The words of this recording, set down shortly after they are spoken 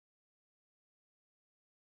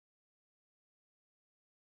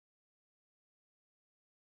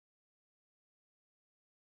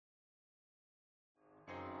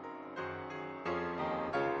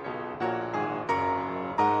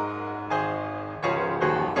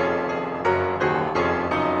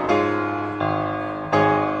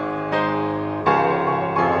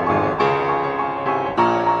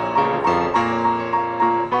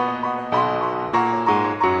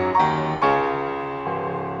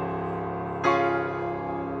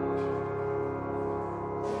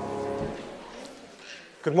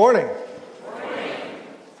Good morning.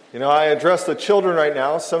 You know, I address the children right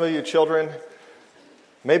now. Some of you children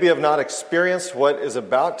maybe have not experienced what is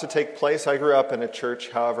about to take place. I grew up in a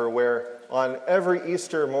church, however, where on every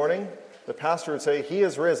Easter morning, the pastor would say, "He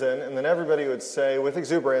is risen," and then everybody would say with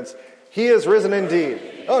exuberance, "He is risen indeed."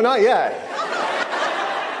 Oh, not yet.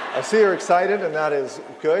 I see you're excited, and that is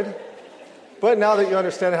good. But now that you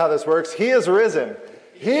understand how this works, He is risen.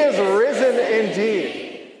 He is risen indeed.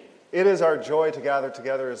 It is our joy to gather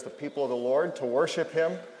together as the people of the Lord to worship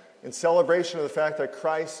Him in celebration of the fact that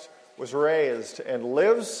Christ was raised and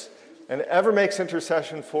lives and ever makes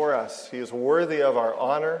intercession for us. He is worthy of our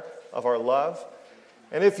honor, of our love.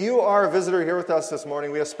 And if you are a visitor here with us this morning,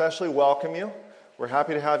 we especially welcome you. We're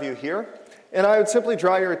happy to have you here. And I would simply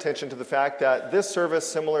draw your attention to the fact that this service,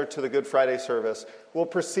 similar to the Good Friday service, will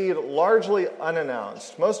proceed largely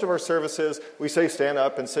unannounced. Most of our services, we say stand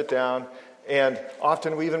up and sit down, and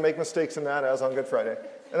often we even make mistakes in that, as on Good Friday.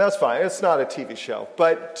 And that's fine. It's not a TV show.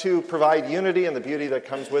 But to provide unity and the beauty that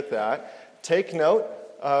comes with that, take note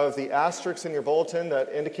of the asterisks in your bulletin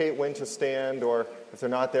that indicate when to stand, or if they're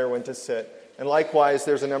not there, when to sit. And likewise,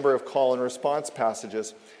 there's a number of call and response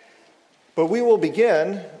passages. But we will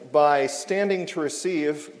begin by standing to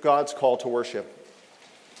receive God's call to worship.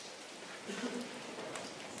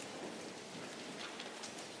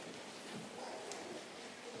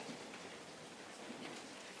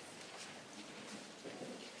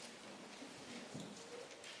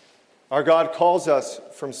 Our God calls us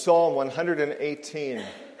from Psalm 118,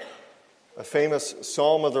 a famous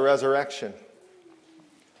psalm of the resurrection.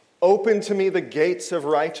 "Open to me the gates of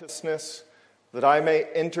righteousness, that I may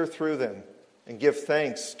enter through them and give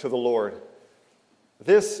thanks to the Lord.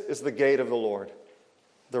 This is the gate of the Lord.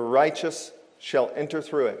 The righteous shall enter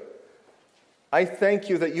through it. I thank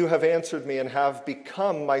you that you have answered me and have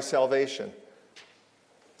become my salvation.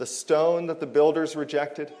 The stone that the builders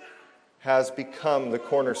rejected has become the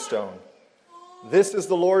cornerstone. This is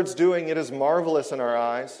the Lord's doing. It is marvelous in our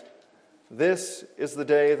eyes. This is the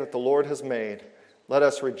day that the Lord has made. Let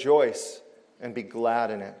us rejoice and be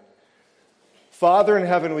glad in it." Father in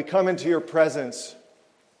heaven, we come into your presence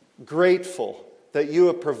grateful that you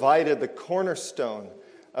have provided the cornerstone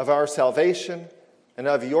of our salvation and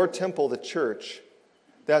of your temple, the church,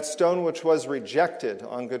 that stone which was rejected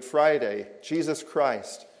on Good Friday, Jesus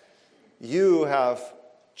Christ. You have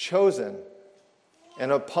chosen,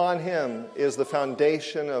 and upon him is the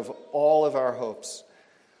foundation of all of our hopes.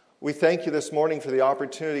 We thank you this morning for the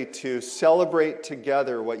opportunity to celebrate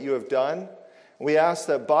together what you have done. We ask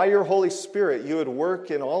that by your Holy Spirit you would work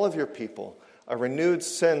in all of your people a renewed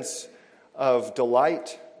sense of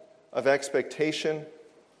delight, of expectation,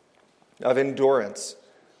 of endurance.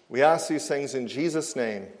 We ask these things in Jesus'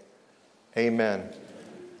 name. Amen.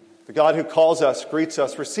 The God who calls us, greets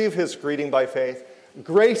us. Receive his greeting by faith.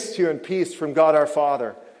 Grace to you and peace from God our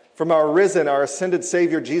Father, from our risen, our ascended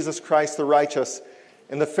Savior, Jesus Christ the righteous,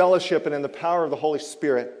 in the fellowship and in the power of the Holy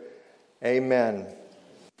Spirit. Amen.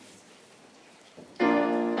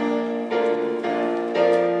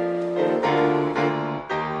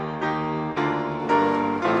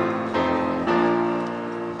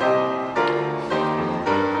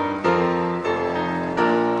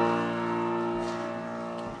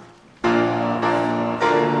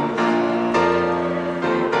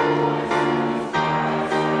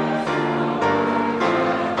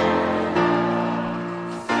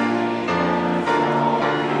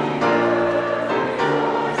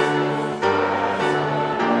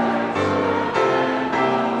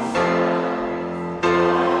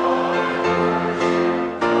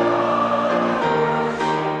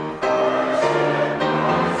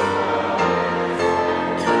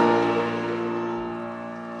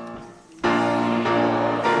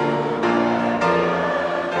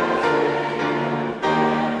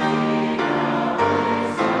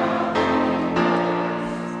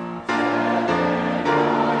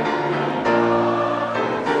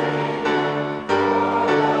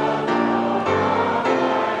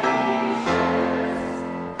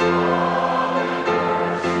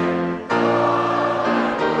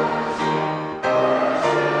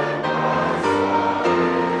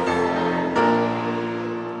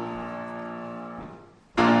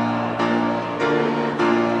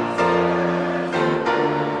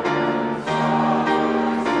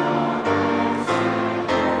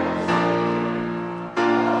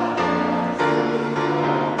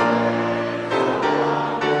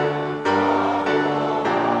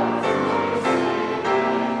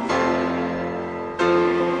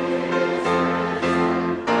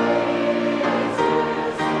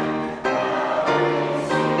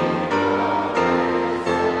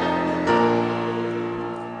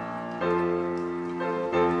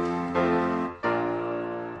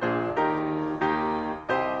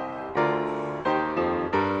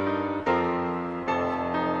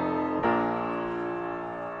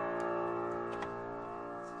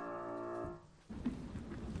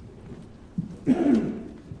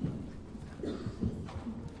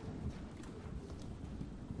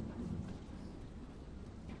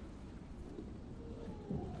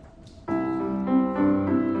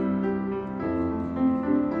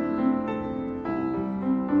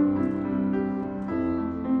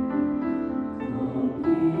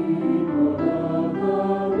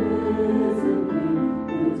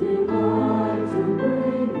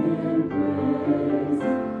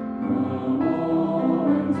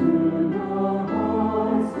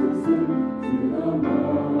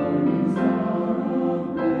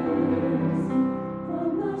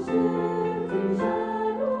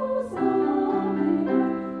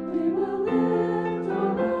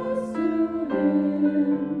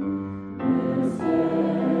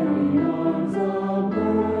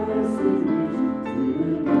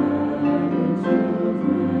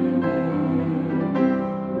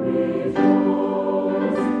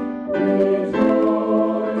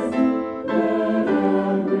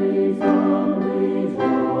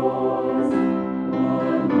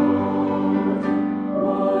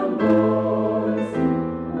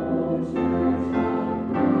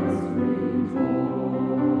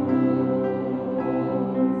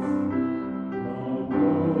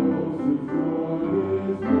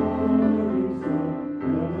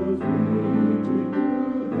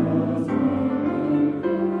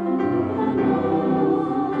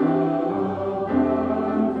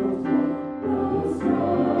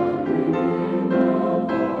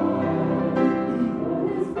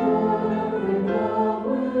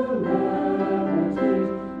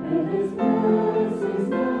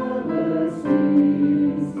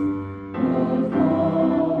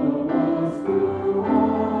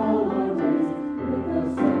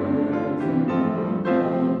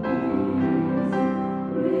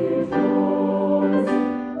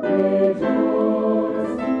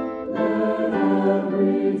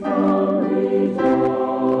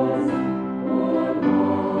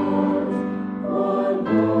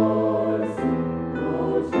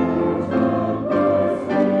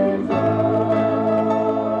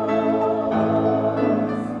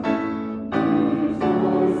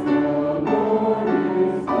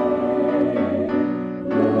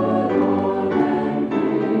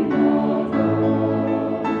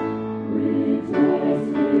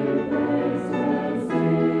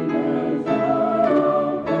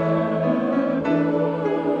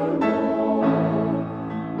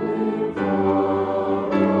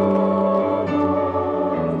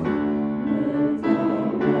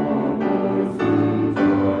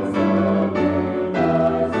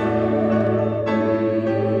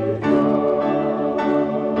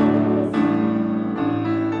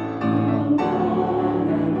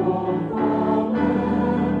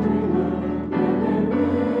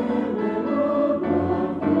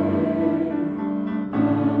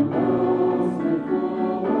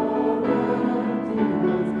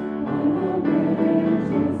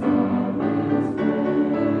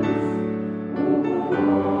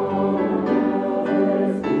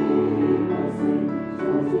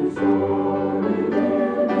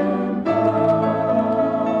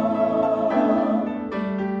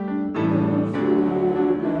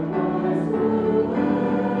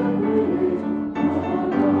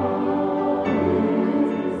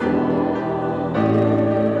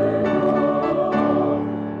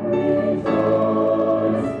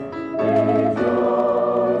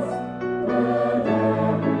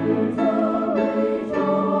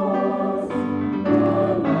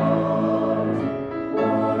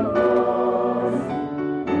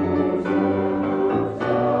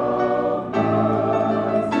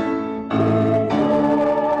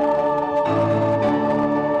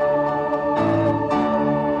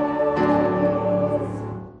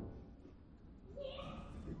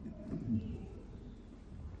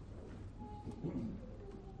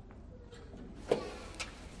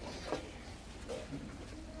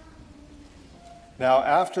 Now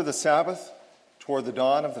after the Sabbath, toward the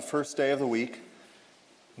dawn of the first day of the week,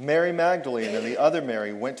 Mary Magdalene and the other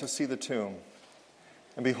Mary went to see the tomb.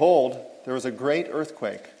 And behold, there was a great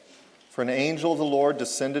earthquake, for an angel of the Lord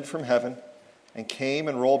descended from heaven and came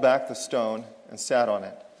and rolled back the stone and sat on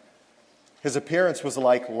it. His appearance was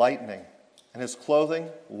like lightning, and his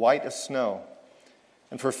clothing white as snow.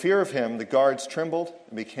 And for fear of him, the guards trembled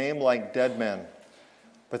and became like dead men.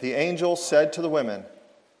 But the angel said to the women,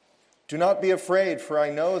 "Do not be afraid, for I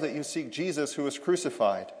know that you seek Jesus who was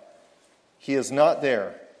crucified. He is not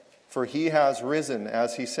there, for he has risen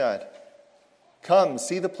as he said. Come,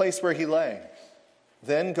 see the place where he lay.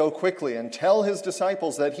 Then go quickly and tell his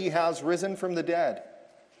disciples that he has risen from the dead.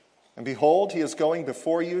 And behold, he is going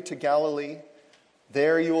before you to Galilee.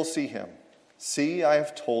 There you will see him. See, I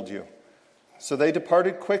have told you." So they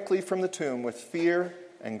departed quickly from the tomb with fear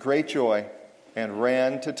and great joy and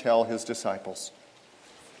ran to tell his disciples.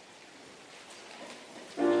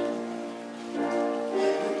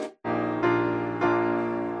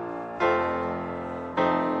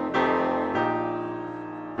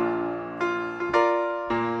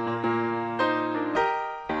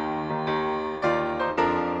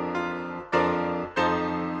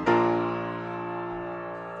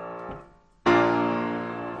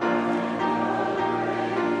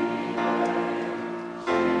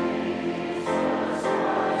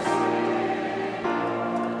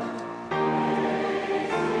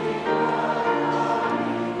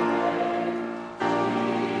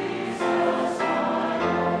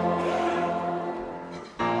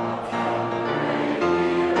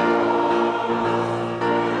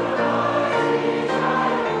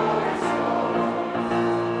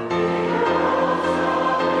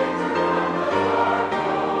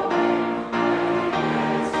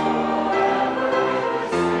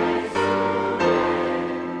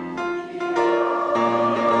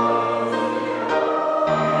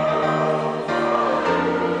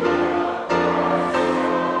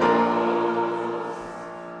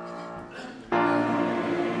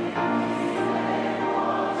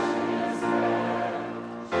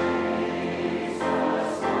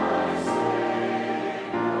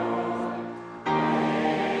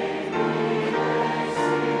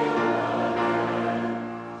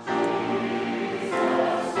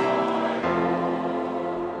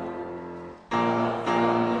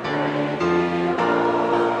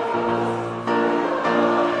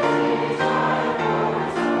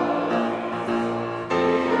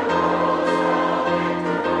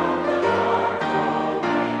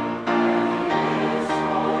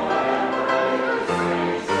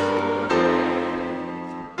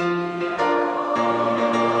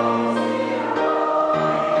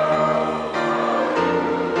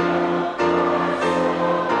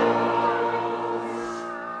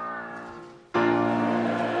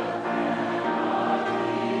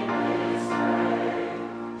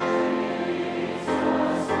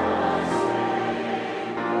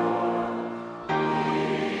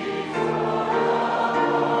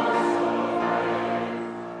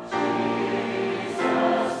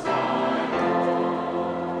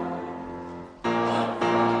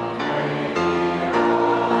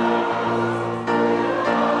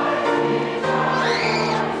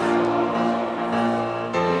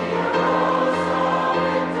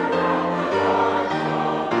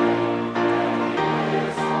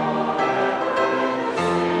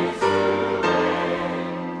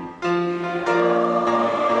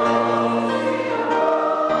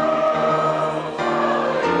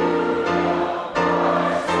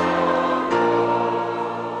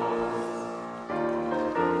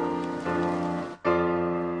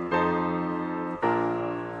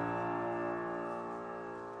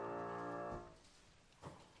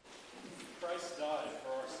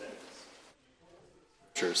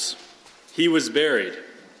 He was buried,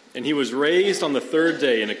 and he was raised on the third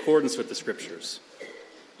day in accordance with the Scriptures.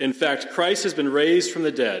 In fact, Christ has been raised from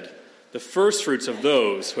the dead, the firstfruits of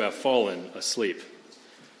those who have fallen asleep.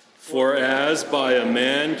 For as by a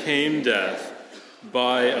man came death,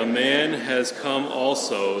 by a man has come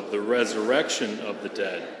also the resurrection of the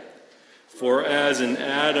dead. For as in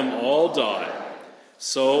Adam all die,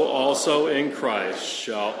 so also in Christ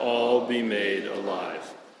shall all be made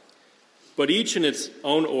alive. But each in its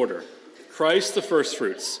own order. Christ the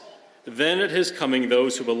firstfruits, then at his coming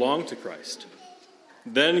those who belong to Christ.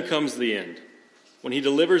 Then comes the end, when he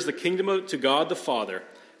delivers the kingdom to God the Father,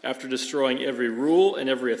 after destroying every rule and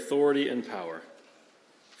every authority and power.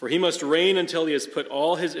 For he must reign until he has put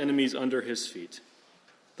all his enemies under his feet.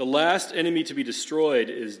 The last enemy to be destroyed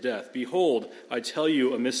is death. Behold, I tell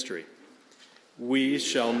you a mystery. We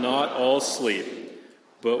shall not all sleep,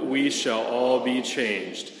 but we shall all be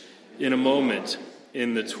changed in a moment,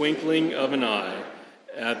 in the twinkling of an eye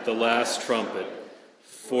at the last trumpet.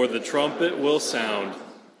 For the trumpet will sound,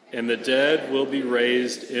 and the dead will be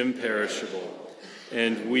raised imperishable,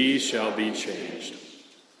 and we shall be changed.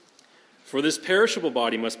 For this perishable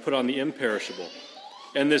body must put on the imperishable,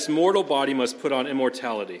 and this mortal body must put on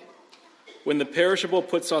immortality. When the perishable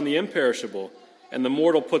puts on the imperishable, and the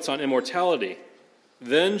mortal puts on immortality,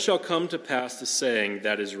 then shall come to pass the saying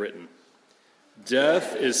that is written,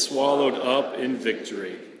 Death is swallowed up in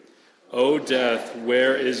victory. O death,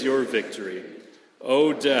 where is your victory?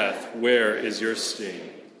 O death, where is your sting?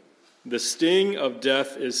 The sting of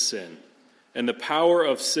death is sin, and the power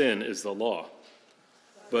of sin is the law.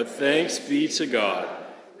 But thanks be to God,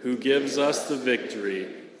 who gives us the victory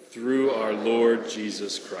through our Lord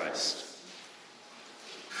Jesus Christ.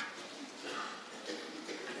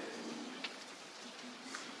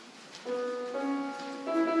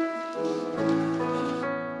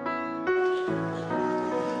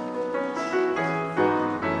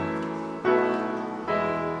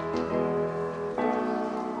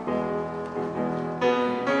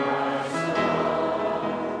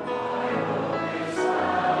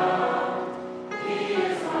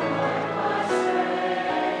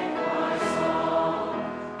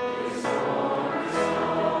 Is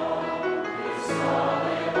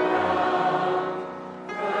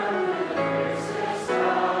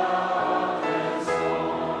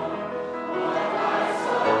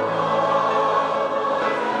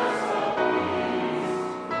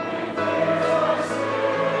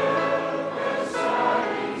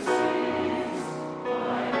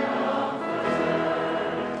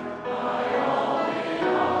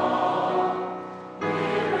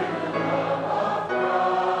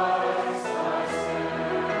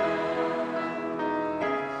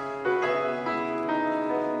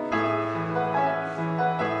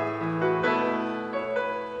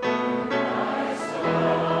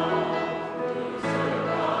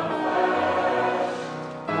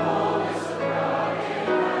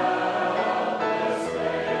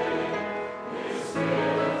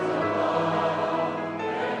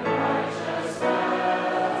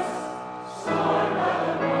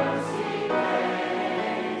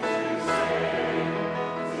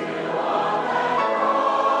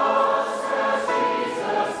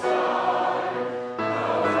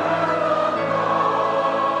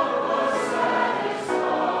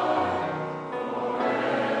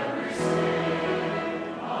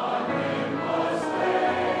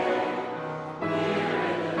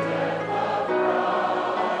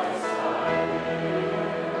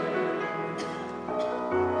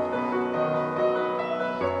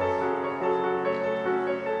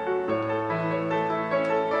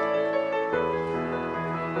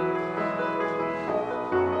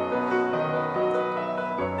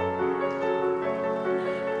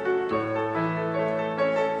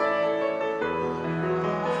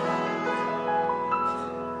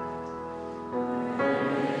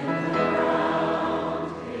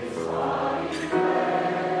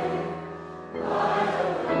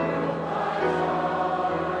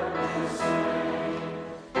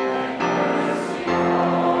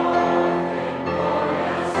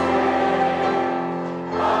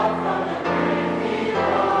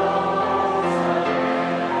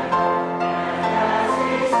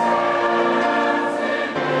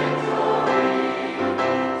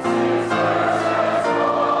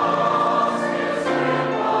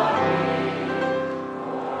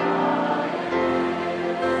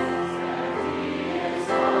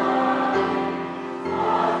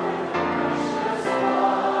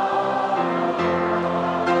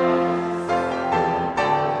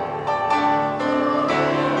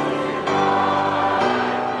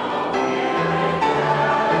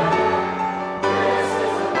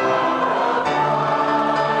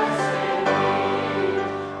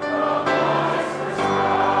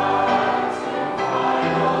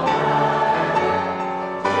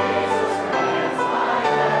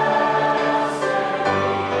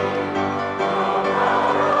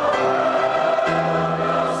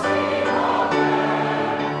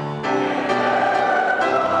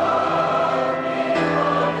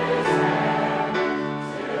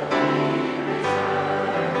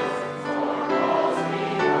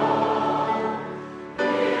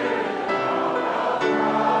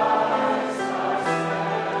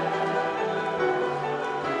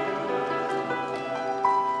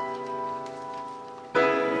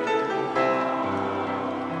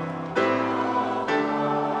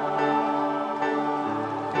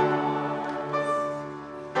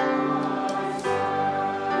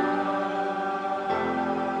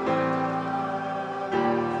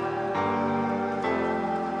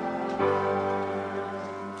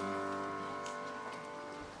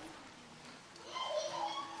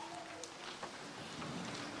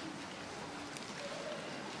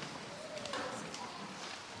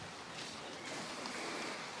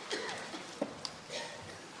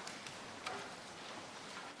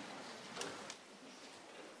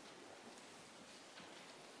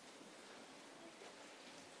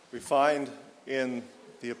We find in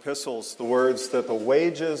the epistles the words that the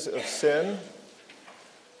wages of sin,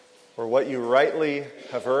 or what you rightly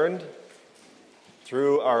have earned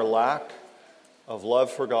through our lack of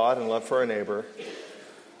love for God and love for our neighbor,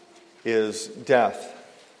 is death.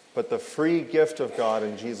 But the free gift of God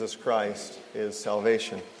in Jesus Christ is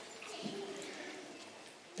salvation.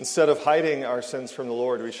 Instead of hiding our sins from the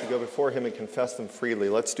Lord, we should go before Him and confess them freely.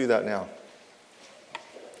 Let's do that now.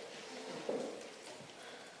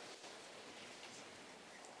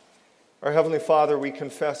 Our Heavenly Father, we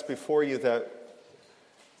confess before you that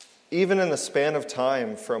even in the span of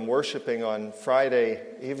time from worshiping on Friday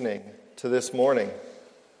evening to this morning,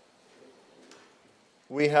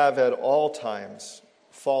 we have at all times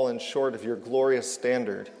fallen short of your glorious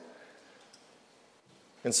standard.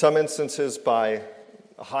 In some instances by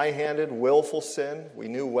a high-handed, willful sin. We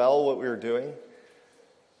knew well what we were doing.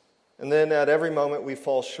 And then at every moment we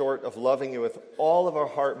fall short of loving you with all of our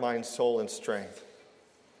heart, mind, soul, and strength.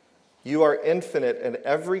 You are infinite, and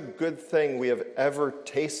every good thing we have ever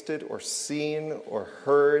tasted or seen or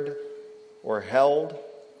heard or held,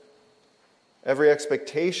 every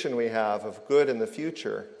expectation we have of good in the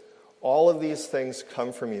future, all of these things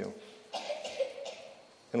come from you.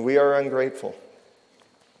 And we are ungrateful.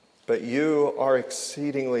 But you are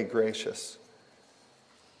exceedingly gracious.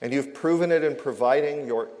 And you've proven it in providing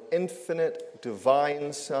your infinite,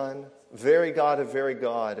 divine Son, very God of very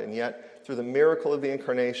God, and yet through the miracle of the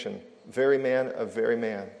incarnation, very man of very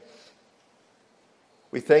man.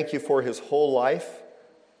 We thank you for his whole life,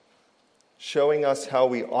 showing us how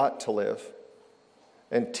we ought to live,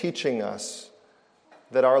 and teaching us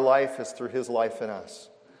that our life is through his life in us.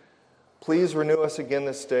 Please renew us again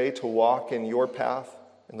this day to walk in your path,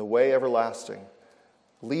 in the way everlasting.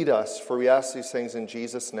 Lead us, for we ask these things in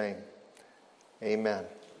Jesus' name. Amen.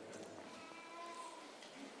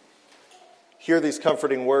 Hear these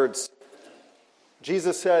comforting words.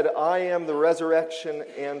 Jesus said, I am the resurrection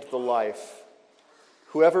and the life.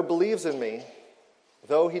 Whoever believes in me,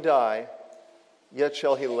 though he die, yet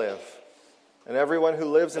shall he live. And everyone who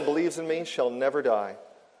lives and believes in me shall never die.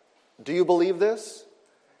 Do you believe this?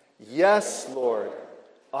 Yes, Lord.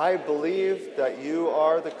 I believe that you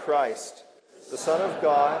are the Christ, the Son of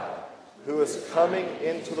God, who is coming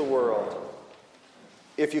into the world.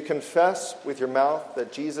 If you confess with your mouth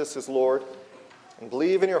that Jesus is Lord, and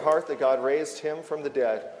believe in your heart that God raised him from the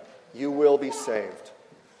dead, you will be saved.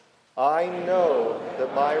 I know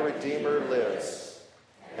that my Redeemer lives,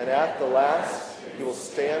 and at the last he will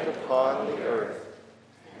stand upon the earth.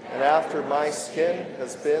 And after my skin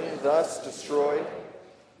has been thus destroyed,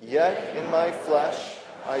 yet in my flesh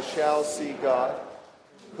I shall see God,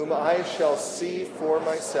 whom I shall see for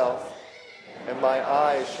myself, and my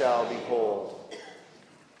eyes shall behold.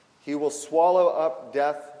 He will swallow up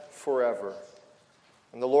death forever.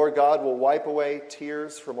 And the Lord God will wipe away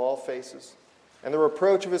tears from all faces, and the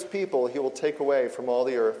reproach of his people he will take away from all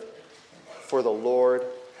the earth, for the Lord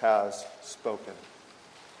has spoken.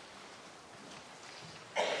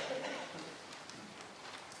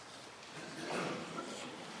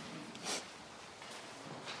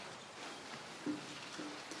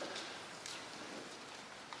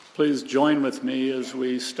 Please join with me as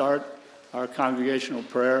we start our congregational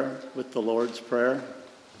prayer with the Lord's Prayer.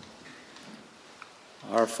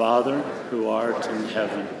 Our Father, who art in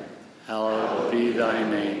heaven, hallowed be thy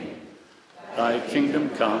name. Thy kingdom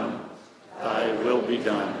come, thy will be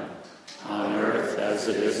done, on earth as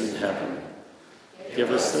it is in heaven.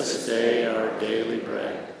 Give us this day our daily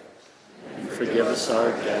bread, and forgive us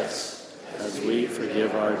our debts, as we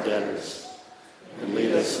forgive our debtors. And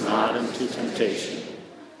lead us not into temptation,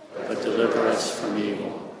 but deliver us from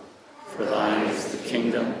evil. For thine is the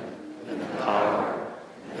kingdom, and the power,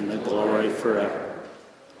 and the glory forever.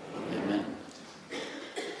 Amen.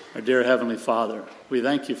 Our dear Heavenly Father, we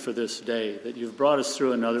thank you for this day, that you've brought us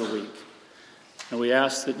through another week. And we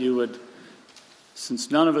ask that you would,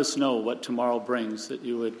 since none of us know what tomorrow brings, that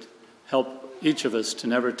you would help each of us to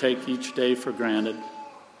never take each day for granted.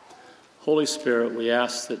 Holy Spirit, we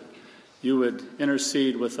ask that you would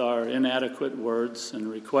intercede with our inadequate words and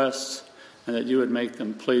requests, and that you would make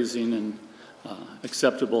them pleasing and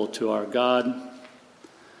acceptable to our God.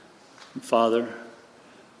 And Father,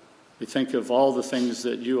 we think of all the things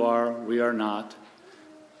that you are, we are not.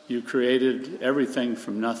 You created everything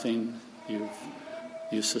from nothing.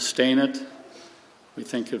 You sustain it. We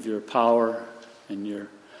think of your power and your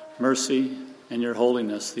mercy and your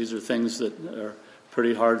holiness. These are things that are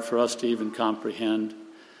pretty hard for us to even comprehend.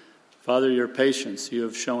 Father, your patience you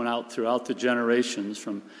have shown out throughout the generations,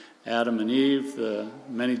 from Adam and Eve, the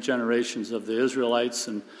many generations of the Israelites,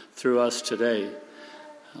 and through us today.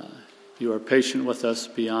 you are patient with us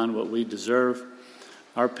beyond what we deserve.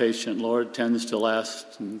 Our patient, Lord, tends to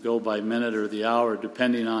last and go by minute or the hour,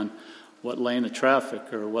 depending on what lane of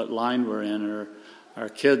traffic or what line we're in, or our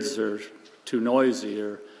kids are too noisy,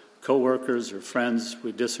 or co-workers or friends,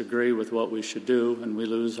 we disagree with what we should do, and we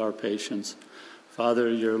lose our patience. Father,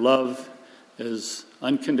 your love is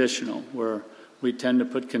unconditional, where we tend to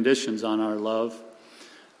put conditions on our love.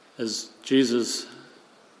 As Jesus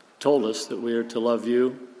told us that we are to love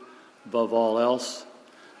you above all else.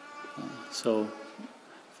 So,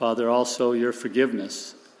 Father, also your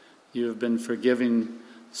forgiveness. You have been forgiving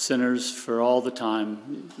sinners for all the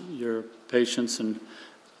time. Your patience and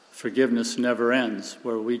forgiveness never ends,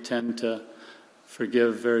 where we tend to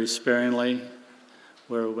forgive very sparingly,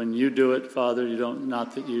 where when you do it, Father, you don't,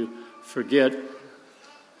 not that you forget,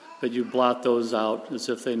 but you blot those out as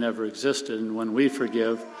if they never existed. And when we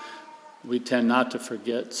forgive, we tend not to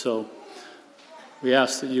forget. So we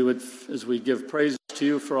ask that you would, as we give praise to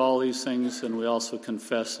you for all these things, and we also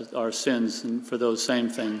confess our sins and for those same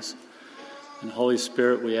things. And Holy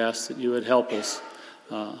Spirit, we ask that you would help us,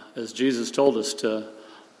 as Jesus told us, to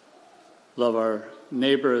love our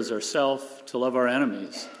neighbor as ourselves, to love our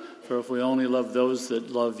enemies. For if we only love those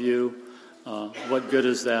that love you, what good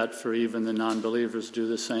is that for even the non-believers do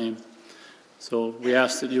the same? So we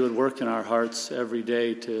ask that you would work in our hearts every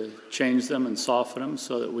day to change them and soften them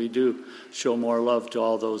so that we do show more love to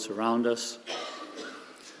all those around us.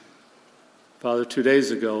 Father, 2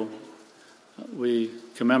 days ago, we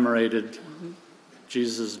commemorated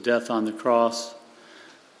Jesus' death on the cross.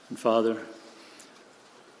 And Father,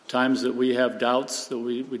 times that we have doubts, that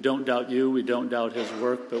we don't doubt you, we don't doubt his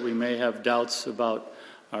work, but we may have doubts about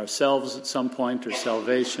ourselves at some point or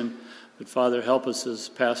salvation. But Father, help us, as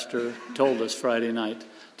Pastor told us Friday night,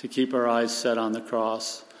 to keep our eyes set on the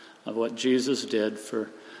cross of what Jesus did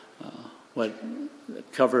for what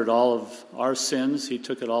covered all of our sins. He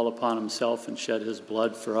took it all upon himself and shed his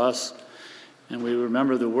blood for us. And we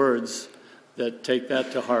remember the words that take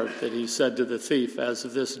that to heart, that he said to the thief, as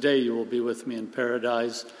of this day you will be with me in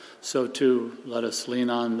paradise. So too, let us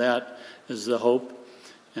lean on that as the hope.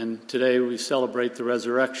 And today we celebrate the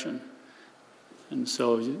resurrection. And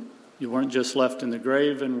so you weren't just left in the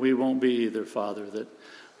grave, and we won't be either, Father, that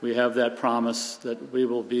we have that promise that we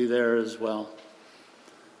will be there as well.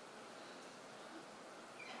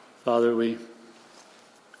 Father, we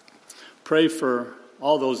pray for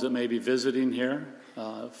all those that may be visiting here,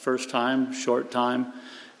 first time, short time,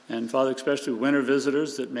 and Father, especially winter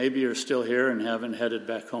visitors that maybe are still here and haven't headed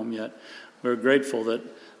back home yet. We're grateful that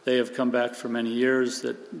they have come back for many years,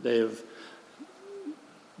 that they have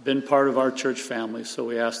been part of our church family. So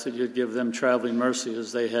we ask that you'd give them traveling mercy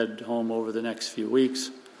as they head home over the next few weeks.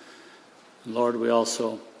 And Lord, we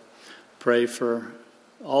also pray for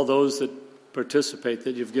all those that participate,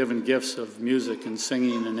 that you've given gifts of music and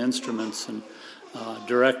singing and instruments and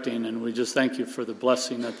directing, and we just thank you for the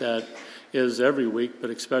blessing that is every week, but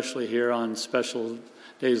especially here on special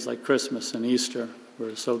days like Christmas and Easter.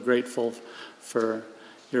 We're so grateful for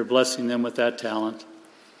your blessing them with that talent.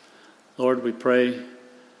 Lord, we pray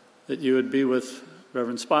that you would be with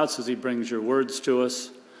Reverend Spots as he brings your words to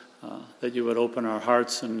us, that you would open our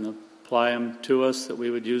hearts and apply them to us, that we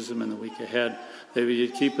would use them in the week ahead, that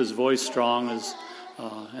you'd keep his voice strong,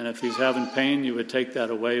 and if he's having pain, you would take that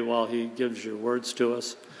away while he gives your words to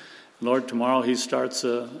us. Lord, tomorrow he starts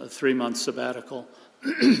a 3-month sabbatical.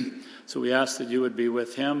 So we ask that you would be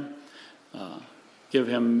with him, give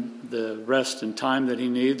him the rest and time that he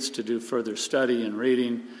needs to do further study and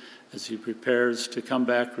reading as he prepares to come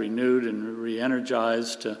back renewed and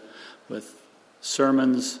re-energized with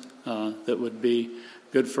sermons that would be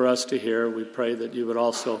good for us to hear. We pray that you would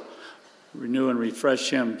also renew and refresh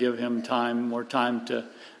him, give him time, more time to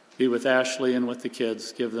be with Ashley and with the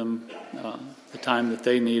kids, give them the time that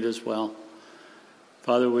they need as well.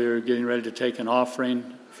 Father, we are getting ready to take an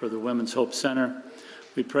offering for the Women's Hope Center.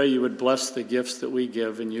 We pray you would bless the gifts that we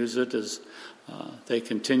give and use it as they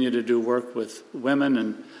continue to do work with women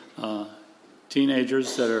and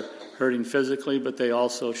teenagers that are hurting physically, but they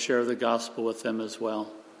also share the gospel with them as well.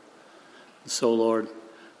 So, Lord,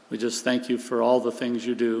 we just thank you for all the things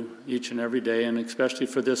you do each and every day, and especially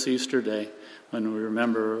for this Easter day when we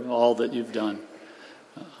remember all that you've done.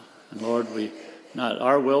 And Lord, not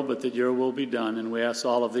our will, but that your will be done, and we ask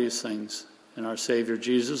all of these things in our Savior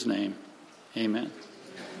Jesus' name. Amen.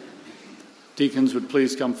 Deacons would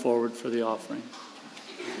please come forward for the offering.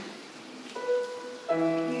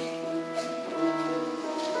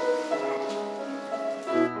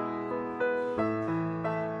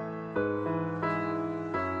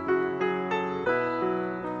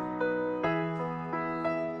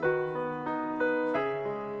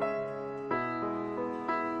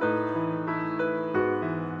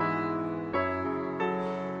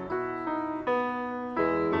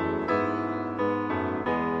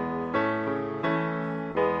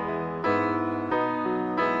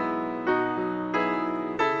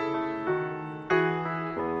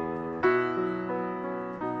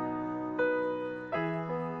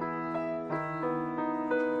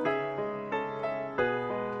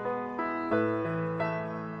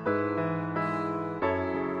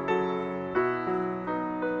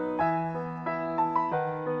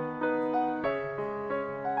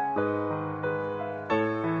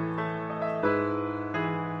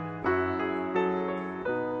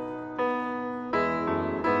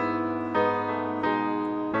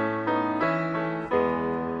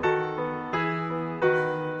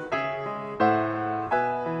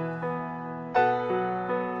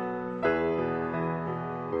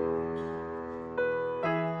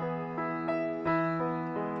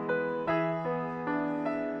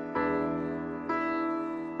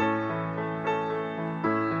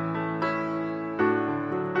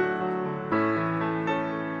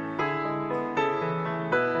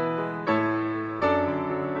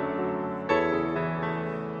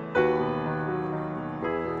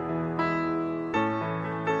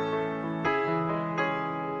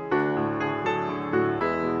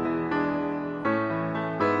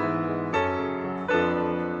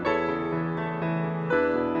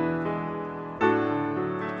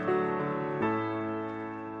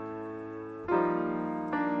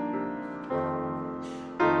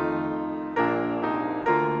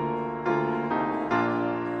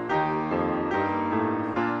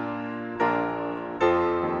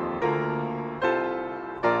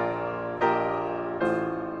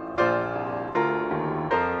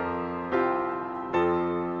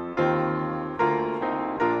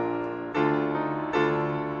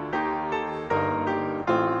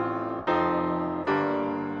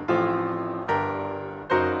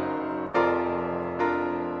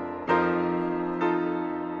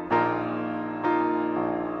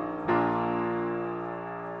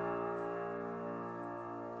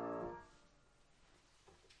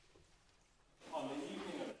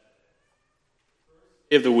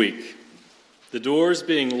 Of the week, the doors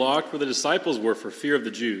being locked where the disciples were for fear of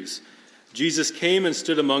the Jews, Jesus came and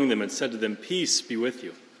stood among them and said to them, "Peace be with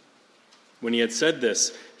you." When he had said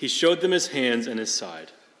this, he showed them his hands and his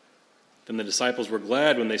side. Then the disciples were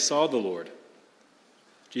glad when they saw the Lord.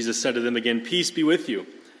 Jesus said to them again, "Peace be with you.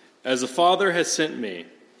 As the Father has sent me,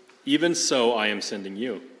 even so I am sending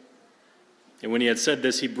you." And when he had said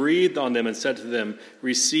this, he breathed on them and said to them,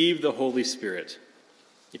 "Receive the Holy Spirit.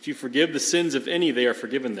 If you forgive the sins of any, they are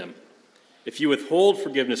forgiven them. If you withhold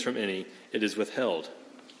forgiveness from any, it is withheld."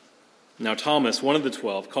 Now Thomas, one of the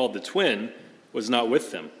 12, called the twin, was not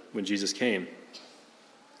with them when Jesus came.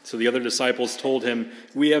 So the other disciples told him,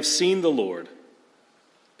 "We have seen the Lord."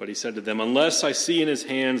 But he said to them, "Unless I see in his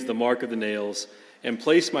hands the mark of the nails, and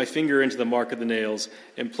place my finger into the mark of the nails,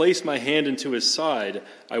 and place my hand into his side,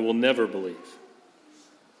 I will never believe."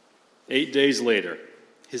 8 days later,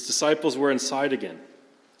 his disciples were inside again,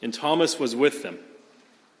 and Thomas was with them.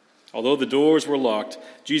 Although the doors were locked,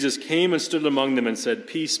 Jesus came and stood among them and said,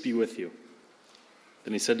 "Peace be with you."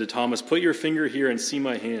 Then he said to Thomas, "Put your finger here and see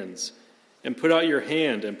my hands, and put out your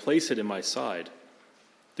hand and place it in my side.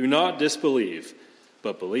 Do not disbelieve,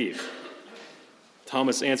 but believe."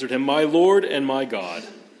 Thomas answered him, "My Lord and my God."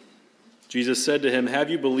 Jesus said to him, "Have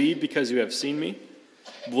you believed because you have seen me?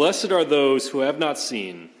 Blessed are those who have not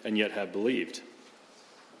seen and yet have believed."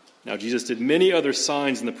 Now Jesus did many other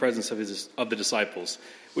signs in the presence of the disciples,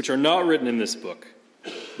 which are not written in this book.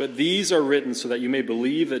 But these are written so that you may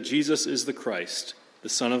believe that Jesus is the Christ, the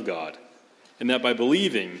Son of God, and that by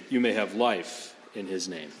believing you may have life in his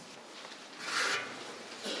name.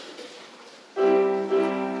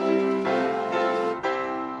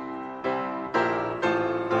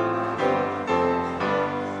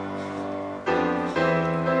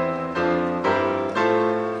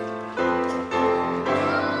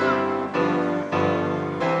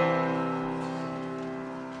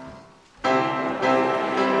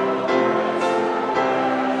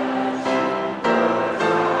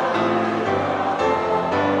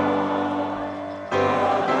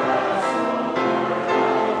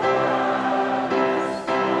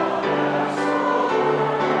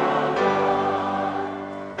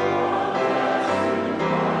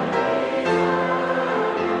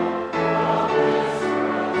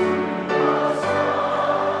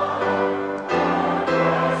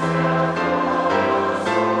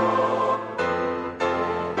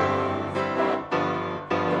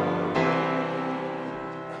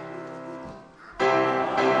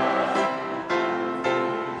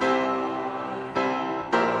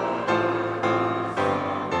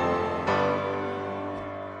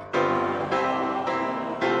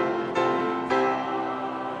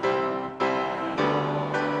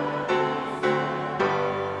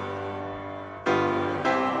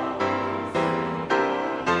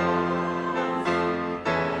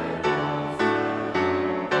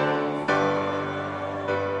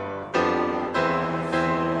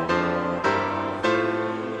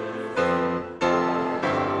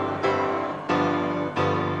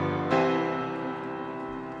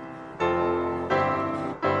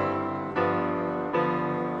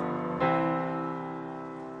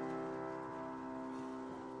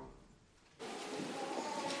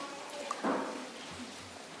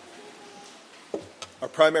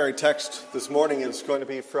 primary text this morning is going to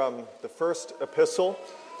be from the first epistle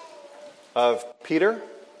of Peter.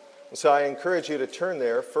 So I encourage you to turn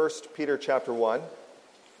there, 1 Peter chapter 1.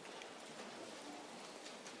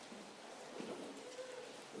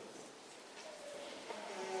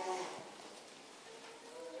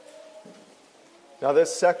 Now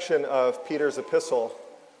this section of Peter's epistle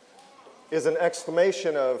is an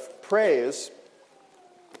exclamation of praise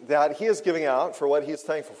that he is giving out for what he is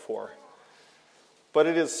thankful for. But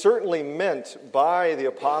it is certainly meant by the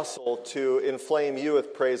apostle to inflame you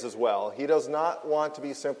with praise as well. He does not want to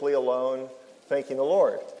be simply alone thanking the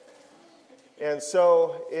Lord. And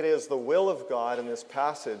so it is the will of God in this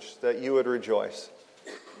passage that you would rejoice.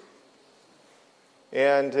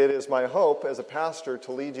 And it is my hope as a pastor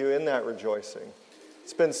to lead you in that rejoicing.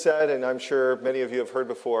 It's been said, and I'm sure many of you have heard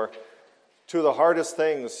before, two of the hardest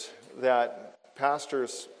things that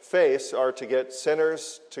pastors face are to get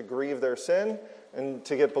sinners to grieve their sin and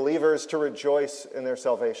to get believers to rejoice in their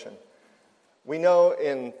salvation. We know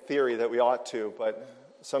in theory that we ought to, but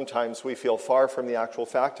sometimes we feel far from the actual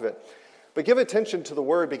fact of it. But give attention to the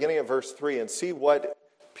word beginning at verse 3 and see what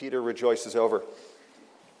Peter rejoices over.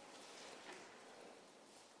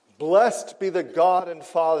 Blessed be the God and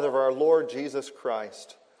Father of our Lord Jesus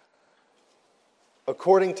Christ.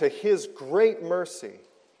 According to his great mercy,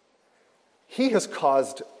 he has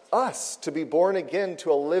caused us to be born again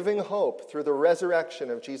to a living hope through the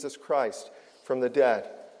resurrection of Jesus Christ from the dead,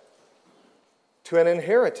 to an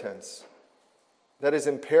inheritance that is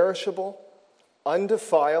imperishable,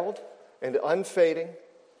 undefiled, and unfading,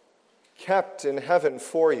 kept in heaven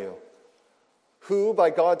for you, who by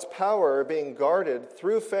God's power are being guarded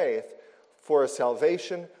through faith for a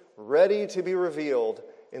salvation ready to be revealed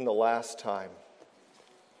in the last time.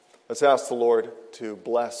 Let's ask the Lord to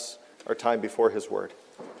bless our time before his word.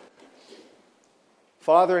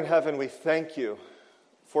 Father in heaven, we thank you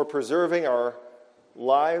for preserving our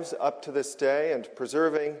lives up to this day and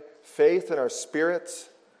preserving faith in our spirits.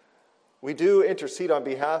 We do intercede on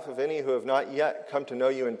behalf of any who have not yet come to know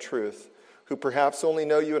you in truth, who perhaps only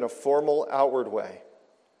know you in a formal outward way,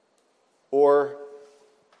 or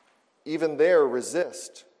even there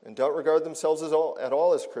resist and don't regard themselves at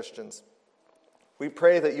all as Christians. We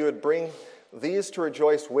pray that you would bring these to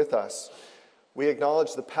rejoice with us. We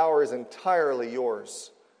acknowledge the power is entirely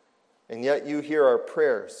yours, and yet you hear our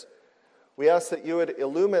prayers. We ask that you would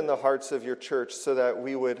illumine the hearts of your church so that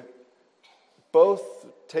we would both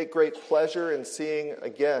take great pleasure in seeing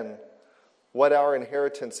again what our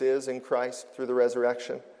inheritance is in Christ through the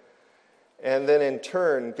resurrection, and then in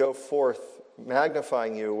turn go forth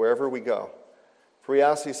magnifying you wherever we go. For we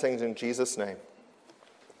ask these things in Jesus' name.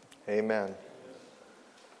 Amen.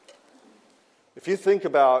 If you think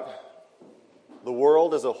about the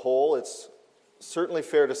world as a whole, it's certainly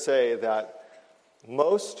fair to say that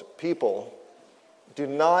most people do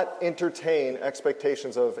not entertain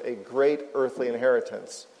expectations of a great earthly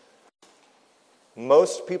inheritance.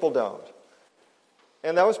 Most people don't.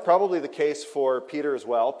 And that was probably the case for Peter as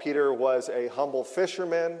well. Peter was a humble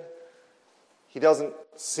fisherman. He doesn't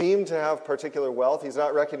seem to have particular wealth. He's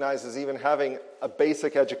not recognized as even having a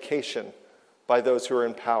basic education by those who are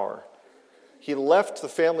in power. He left the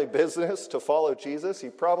family business to follow Jesus. He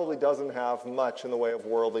probably doesn't have much in the way of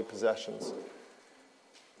worldly possessions.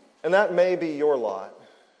 And that may be your lot.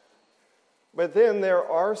 But then there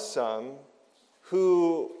are some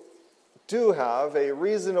who do have a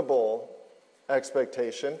reasonable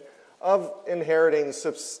expectation of inheriting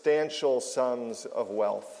substantial sums of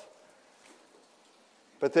wealth.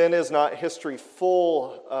 But then is not history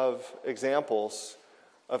full of examples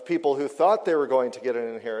of people who thought they were going to get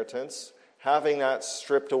an inheritance, having that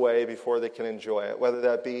stripped away before they can enjoy it, whether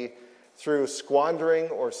that be through squandering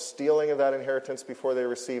or stealing of that inheritance before they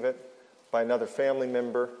receive it by another family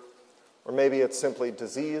member, or maybe it's simply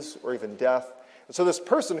disease or even death. And so this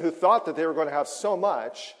person who thought that they were going to have so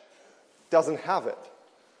much doesn't have it.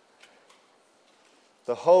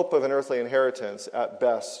 The hope of an earthly inheritance at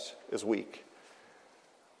best is weak.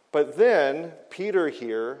 But then Peter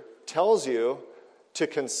here tells you to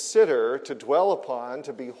consider, to dwell upon,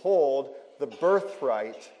 to behold the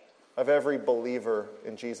birthright of every believer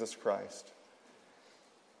in Jesus Christ.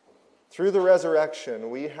 Through the resurrection,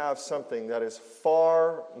 we have something that is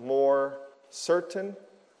far more certain,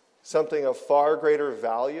 something of far greater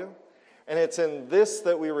value, and it's in this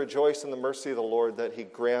that we rejoice in the mercy of the Lord that he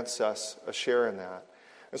grants us a share in that.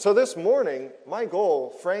 And so this morning, my goal,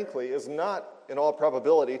 frankly, is not in all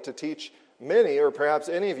probability to teach many or perhaps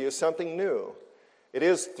any of you something new. It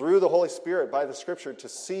is through the Holy Spirit by the Scripture to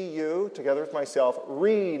see you, together with myself,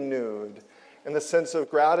 renewed and the sense of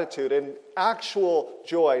gratitude and actual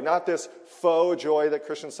joy, not this faux joy that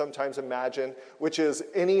Christians sometimes imagine, which is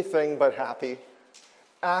anything but happy.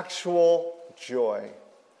 Actual joy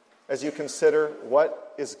as you consider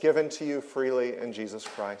what is given to you freely in Jesus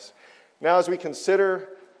Christ. Now, as we consider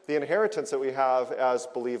the inheritance that we have as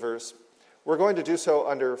believers, we're going to do so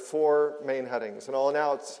under 4 main headings, and I'll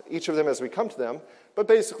announce each of them as we come to them. But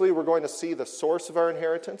basically, we're going to see the source of our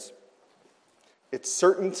inheritance, its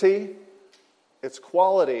certainty, its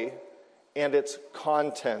quality, and its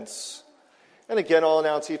contents. And again, I'll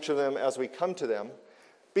announce each of them as we come to them,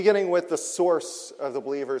 beginning with the source of the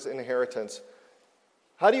believer's inheritance.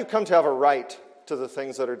 How do you come to have a right to the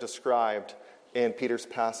things that are described in Peter's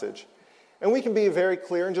passage? And we can be very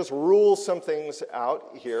clear and just rule some things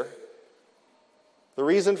out here. The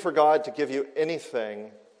reason for God to give you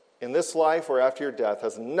anything in this life or after your death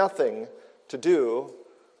has nothing to do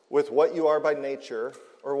with what you are by nature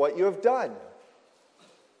or what you have done.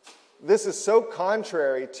 This is so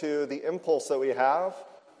contrary to the impulse that we have.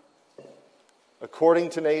 According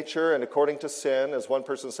to nature and according to sin, as one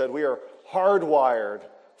person said, we are hardwired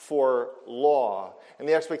for law and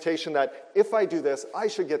the expectation that if I do this, I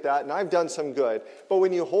should get that, and I've done some good. But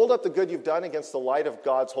when you hold up the good you've done against the light of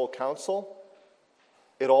God's whole counsel,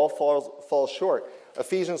 it all falls short.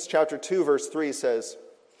 Ephesians chapter 2, verse 3 says,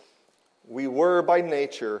 "We were by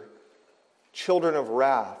nature children of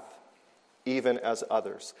wrath, even as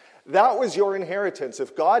others." That was your inheritance.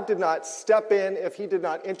 If God did not step in, if he did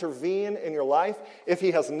not intervene in your life, if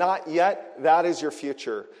he has not yet, that is your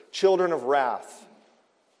future. Children of wrath.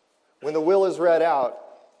 When the will is read out,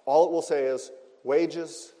 all it will say is,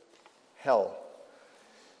 wages, hell.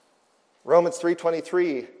 Romans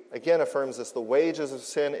 3:23 again affirms this. The wages of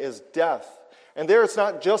sin is death. And there it's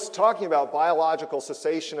not just talking about biological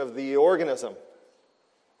cessation of the organism.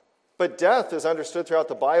 But death is understood throughout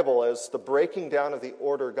the Bible as the breaking down of the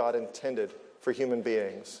order God intended for human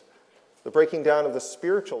beings. The breaking down of the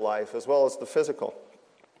spiritual life as well as the physical.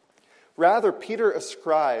 Rather, Peter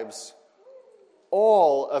ascribes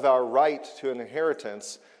all of our right to an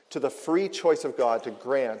inheritance to the free choice of God to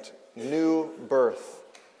grant new birth.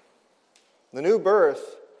 The new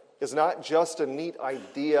birth is not just a neat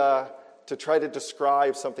idea to try to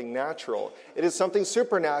describe something natural. It is something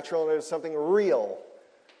supernatural, and it is something real,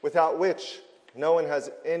 without which no one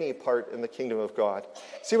has any part in the kingdom of God.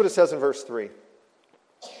 See what it says in verse 3.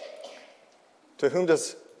 To whom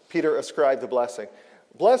does Peter ascribe the blessing?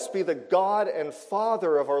 Blessed be the God and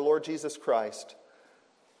Father of our Lord Jesus Christ.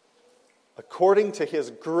 According to his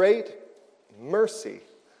great mercy,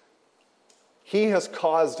 he has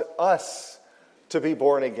caused us to be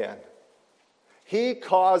born again. He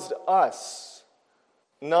caused us,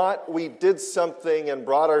 not we did something and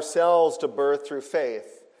brought ourselves to birth through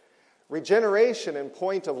faith. Regeneration, in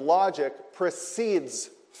point of logic, precedes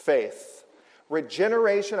faith.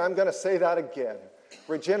 Regeneration, I'm going to say that again.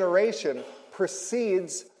 Regeneration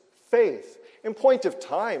precedes faith. In point of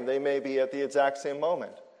time, they may be at the exact same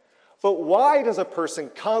moment. But why does a person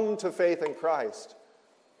come to faith in Christ?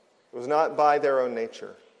 It was not by their own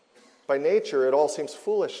nature. By nature, it all seems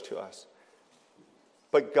foolish to us.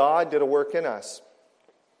 But God did a work in us.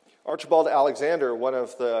 Archibald Alexander, one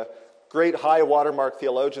of the great high watermark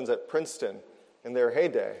theologians at Princeton in their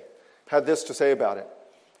heyday, had this to say about it.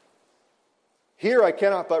 Here I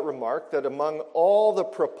cannot but remark that among all the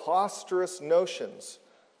preposterous notions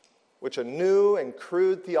which a new and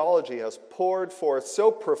crude theology has poured forth so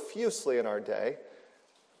profusely in our day,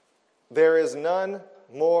 there is none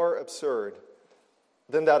more absurd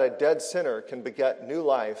than that a dead sinner can beget new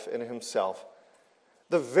life in himself.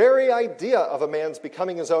 The very idea of a man's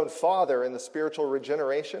becoming his own father in the spiritual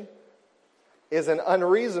regeneration is an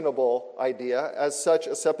unreasonable idea as such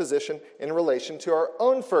a supposition in relation to our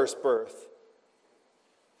own first birth.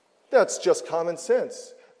 That's just common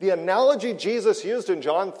sense. The analogy Jesus used in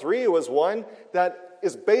John 3 was one that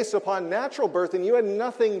is based upon natural birth, and you had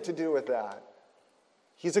nothing to do with that.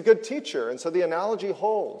 He's a good teacher, and so the analogy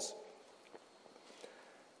holds.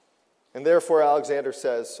 And therefore, Alexander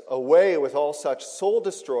says, away with all such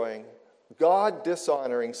soul-destroying,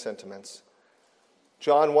 God-dishonoring sentiments.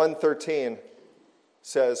 John 1:13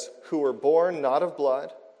 says, who were born not of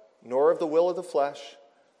blood, nor of the will of the flesh,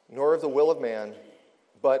 nor of the will of man,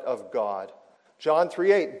 but of God. John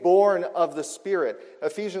 3:8, born of the Spirit.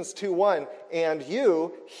 Ephesians 2:1, and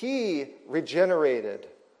you, he regenerated,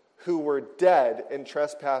 who were dead in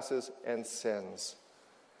trespasses and sins.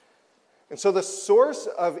 And so the source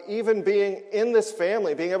of even being in this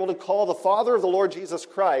family, being able to call the Father of the Lord Jesus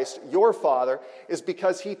Christ your Father, is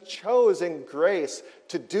because he chose in grace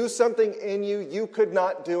to do something in you you could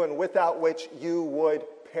not do and without which you would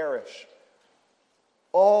perish.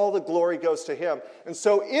 All the glory goes to him. And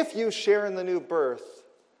so if you share in the new birth,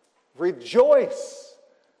 rejoice.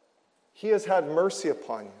 He has had mercy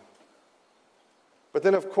upon you. But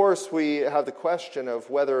then, of course, we have the question of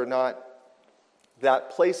whether or not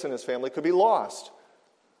that place in his family could be lost,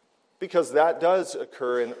 because that does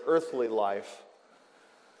occur in earthly life.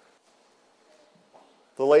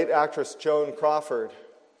 The late actress Joan Crawford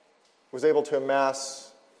was able to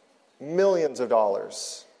amass millions of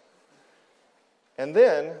dollars. And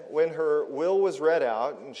then, when her will was read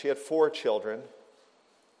out, and she had 4 children,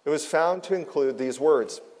 it was found to include these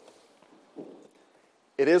words: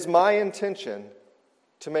 "It is my intention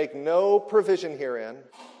to make no provision herein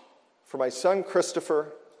for my son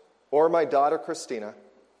Christopher or my daughter Christina,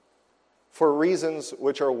 for reasons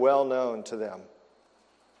which are well known to them."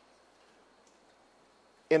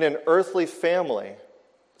 In an earthly family,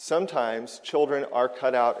 sometimes children are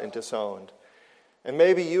cut out and disowned. And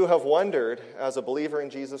maybe you have wondered, as a believer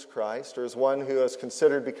in Jesus Christ, or as one who has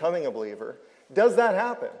considered becoming a believer, does that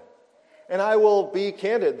happen? And I will be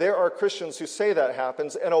candid, there are Christians who say that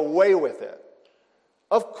happens and away with it.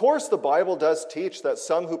 Of course, the Bible does teach that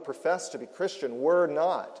some who profess to be Christian were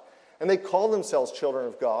not. And they call themselves children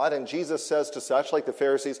of God. And Jesus says to such, like the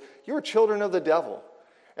Pharisees, "You are children of the devil."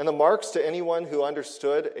 And the marks to anyone who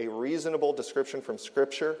understood a reasonable description from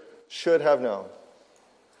Scripture should have known.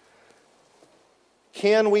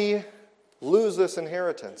 Can we lose this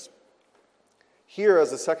inheritance? Here, as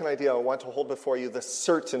the second idea, I want to hold before you the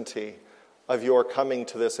certainty of your coming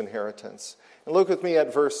to this inheritance. And look with me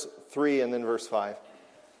at verse 3 and then verse 5.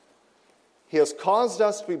 He has caused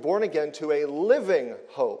us to be born again to a living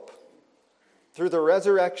hope through the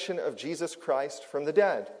resurrection of Jesus Christ from the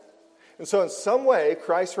dead. And so in some way,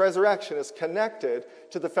 Christ's resurrection is connected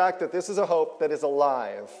to the fact that this is a hope that is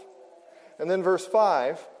alive. And then verse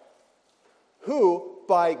 5, who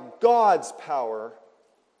by God's power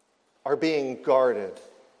are being guarded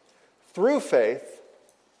through faith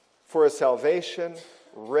for a salvation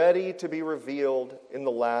ready to be revealed in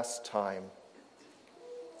the last time.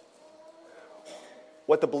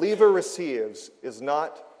 What the believer receives is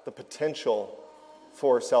not the potential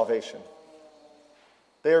for salvation.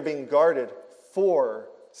 They are being guarded for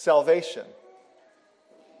salvation.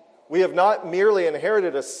 We have not merely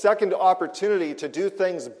inherited a second opportunity to do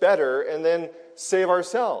things better and then save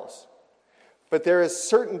ourselves. But there is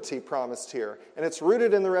certainty promised here, and it's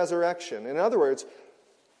rooted in the resurrection. In other words,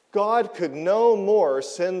 God could no more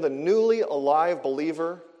send the newly alive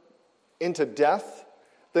believer into death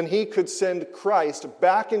than he could send Christ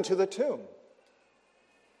back into the tomb.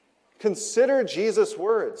 Consider Jesus'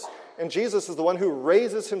 words. And Jesus is the one who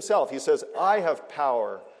raises himself. He says, "I have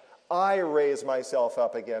power. I raise myself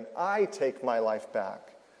up again. I take my life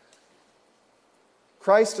back."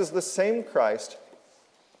 Christ is the same Christ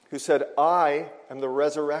who said, "I am the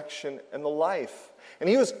resurrection and the life." And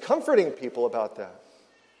he was comforting people about that.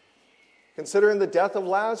 Considering the death of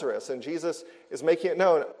Lazarus, and Jesus is making it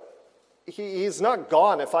known, he's not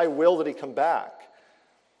gone if I will that he come back.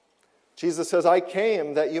 Jesus says, "I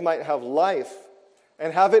came that you might have life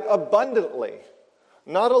and have it abundantly."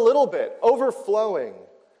 Not a little bit, overflowing.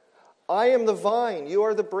 I am the vine, you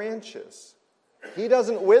are the branches. He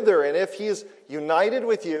doesn't wither, and if he's united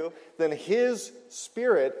with you, then his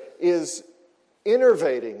Spirit is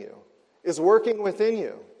innervating you, is working within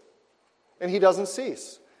you. And he doesn't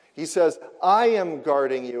cease. He says, "I am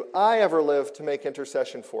guarding you. I ever live to make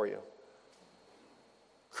intercession for you."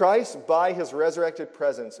 Christ, by his resurrected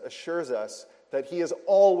presence, assures us that he is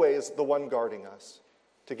always the one guarding us,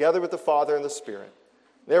 together with the Father and the Spirit.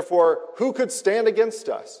 Therefore, who could stand against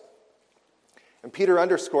us? And Peter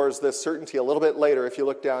underscores this certainty a little bit later if you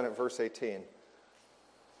look down at verse 18.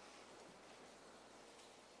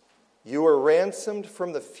 You were ransomed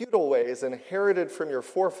from the futile ways inherited from your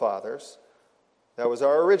forefathers. That was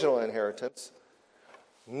our original inheritance.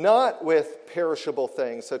 Not with perishable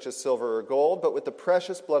things such as silver or gold, but with the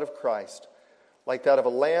precious blood of Christ, like that of a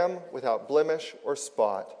lamb without blemish or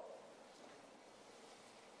spot.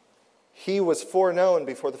 He was foreknown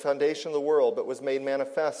before the foundation of the world, but was made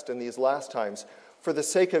manifest in these last times for the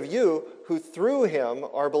sake of you who through him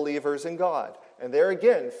are believers in God. And there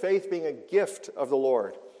again, faith being a gift of the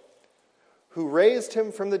Lord, who raised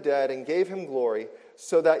him from the dead and gave him glory,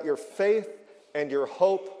 so that your faith and your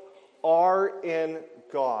hope are in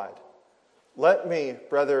God. Let me,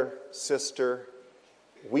 brother, sister,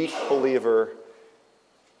 weak believer,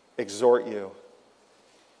 exhort you.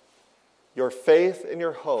 Your faith and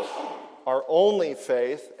your hope are only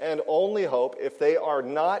faith and only hope if they are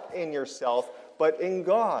not in yourself, but in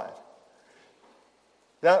God.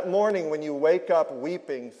 That morning when you wake up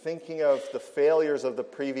weeping, thinking of the failures of the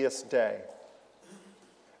previous day,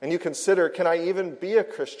 and you consider, can I even be a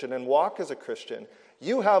Christian and walk as a Christian?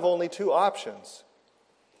 You have only two options.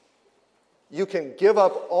 You can give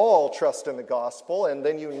up all trust in the gospel, and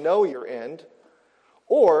then you know your end.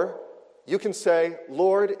 Or you can say,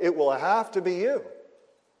 Lord, it will have to be you.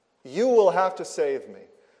 You will have to save me.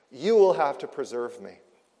 You will have to preserve me.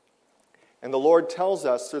 And the Lord tells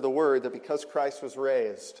us through the word that because Christ was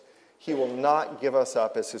raised, he will not give us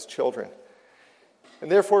up as his children.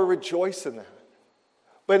 And therefore rejoice in that.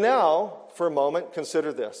 But now, for a moment,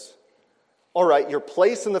 consider this. All right, your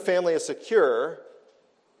place in the family is secure,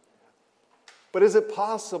 but is it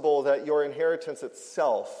possible that your inheritance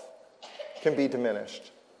itself can be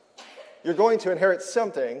diminished? You're going to inherit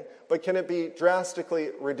something, but can it be drastically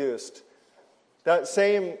reduced? That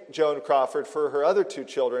same Joan Crawford, for her other two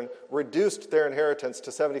children, reduced their inheritance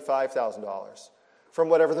to $75,000 from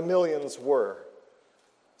whatever the millions were.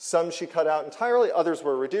 Some she cut out entirely, others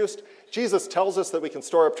were reduced. Jesus tells us that we can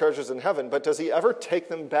store up treasures in heaven, but does he ever take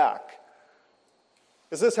them back?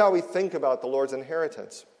 Is this how we think about the Lord's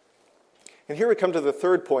inheritance? And here we come to the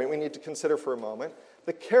third point we need to consider for a moment,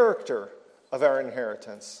 the character of our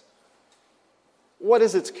inheritance. What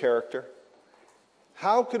is its character?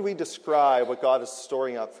 How could we describe what God is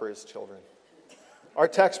storing up for his children? Our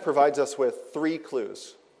text provides us with three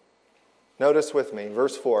clues. Notice with me,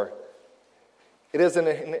 verse 4. It is an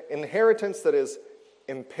inheritance that is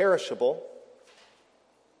imperishable,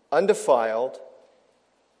 undefiled,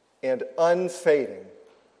 and unfading.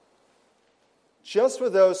 Just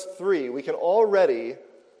with those three, we can already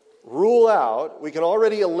rule out, we can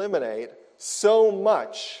already eliminate so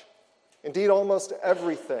much, indeed almost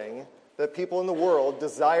everything, that people in the world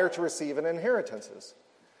desire to receive in inheritances.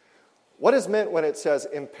 What is meant when it says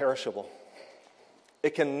imperishable?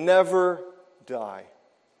 It can never die.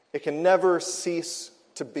 It can never cease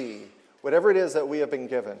to be, whatever it is that we have been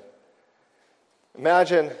given.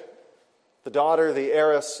 Imagine the daughter, the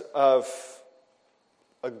heiress of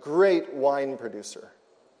a great wine producer.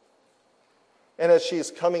 And as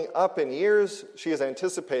she's coming up in years, she is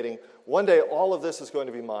anticipating, one day all of this is going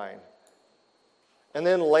to be mine. And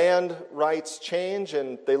then land rights change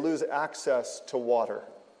and they lose access to water.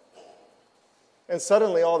 And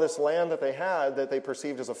suddenly all this land that they had, that they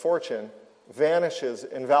perceived as a fortune, vanishes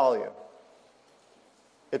in value.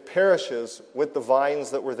 It perishes with the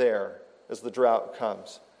vines that were there as the drought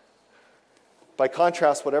comes. By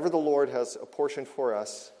contrast, whatever the Lord has apportioned for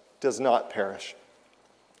us does not perish.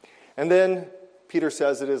 And then Peter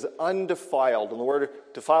says it is undefiled. And the word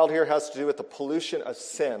defiled here has to do with the pollution of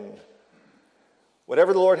sin.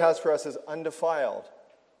 Whatever the Lord has for us is undefiled.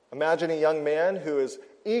 Imagine a young man who is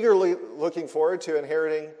eagerly looking forward to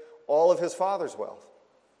inheriting all of his father's wealth.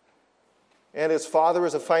 And his father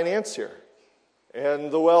is a financier,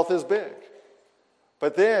 and the wealth is big.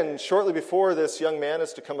 But then, shortly before this young man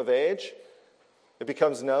is to come of age, it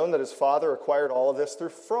becomes known that his father acquired all of this through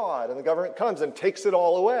fraud, and the government comes and takes it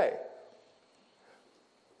all away.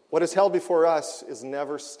 What is held before us is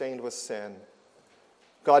never stained with sin.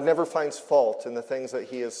 God never finds fault in the things that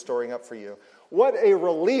he is storing up for you. What a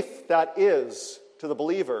relief that is to the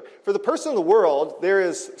believer. For the person in the world, there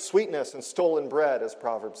is sweetness in stolen bread, as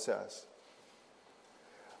Proverbs says.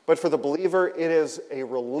 But for the believer, it is a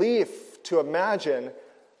relief to imagine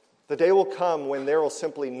the day will come when there will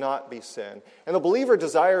simply not be sin. And the believer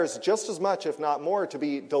desires just as much, if not more, to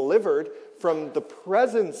be delivered from the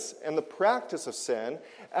presence and the practice of sin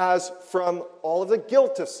as from all of the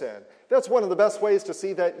guilt of sin. That's one of the best ways to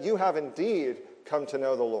see that you have indeed come to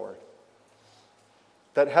know the Lord.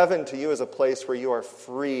 That heaven to you is a place where you are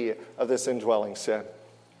free of this indwelling sin.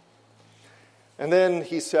 And then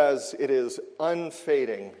he says it is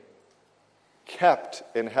unfading, kept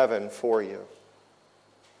in heaven for you.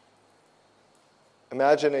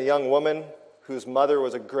 Imagine a young woman whose mother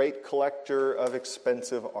was a great collector of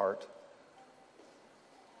expensive art.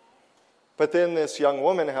 But then this young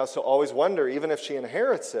woman has to always wonder, even if she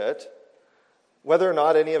inherits it, whether or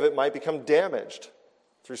not any of it might become damaged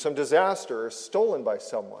through some disaster or stolen by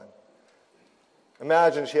someone.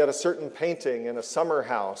 Imagine she had a certain painting in a summer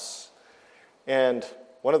house, and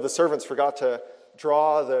one of the servants forgot to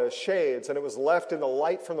draw the shades, and it was left in the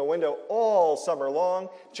light from the window all summer long.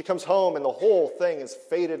 She comes home, and the whole thing is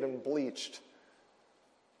faded and bleached.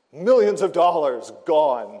 Millions of dollars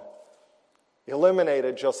gone,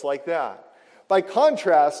 eliminated just like that. By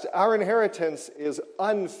contrast, our inheritance is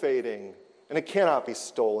unfading, and it cannot be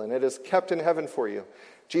stolen. It is kept in heaven for you.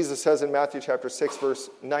 Jesus says in Matthew chapter 6, verse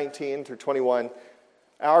 19 through 21,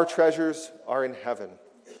 our treasures are in heaven,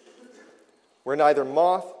 where neither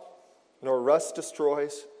moth nor rust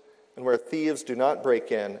destroys, and where thieves do not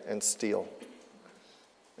break in and steal.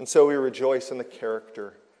 And so we rejoice in the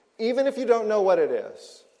character even if you don't know what it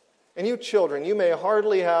is. And you children, you may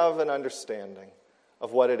hardly have an understanding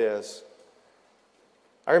of what it is.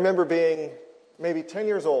 I remember being maybe 10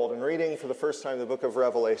 years old and reading for the first time the book of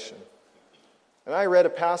Revelation. And I read a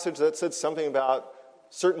passage that said something about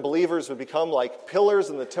certain believers would become like pillars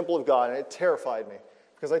in the temple of God, and it terrified me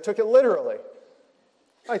because I took it literally.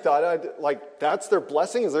 I thought, that's their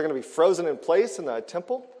blessing? Is they're going to be frozen in place in the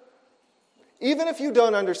temple? Even if you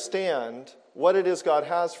don't understand what it is God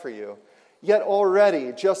has for you, yet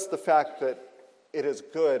already just the fact that it is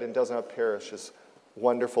good and does not perish is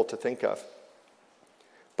wonderful to think of.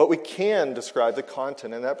 But we can describe the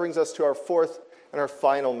content, and that brings us to our fourth and our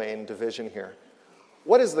final main division here.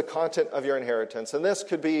 What is the content of your inheritance? And this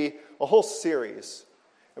could be a whole series.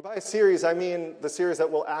 And by a series, I mean the series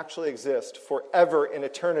that will actually exist forever in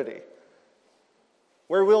eternity,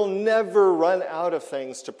 where we'll never run out of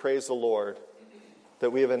things to praise the Lord that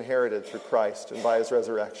we have inherited through Christ and by his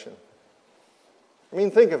resurrection. I mean,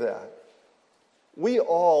 think of that. We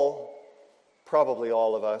all, probably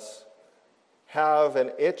all of us, have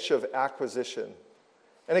an itch of acquisition.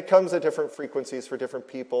 And it comes at different frequencies for different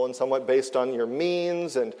people and somewhat based on your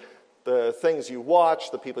means and the things you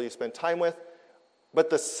watch, the people you spend time with. But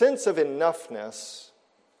the sense of enoughness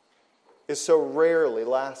is so rarely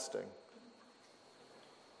lasting.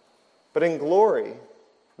 But in glory,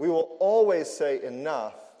 we will always say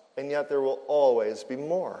enough, and yet there will always be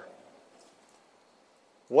more.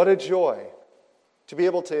 What a joy to be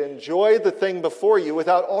able to enjoy the thing before you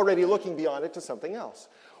without already looking beyond it to something else.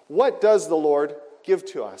 What does the Lord give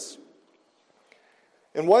to us?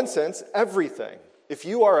 In one sense, everything. If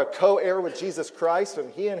you are a co-heir with Jesus Christ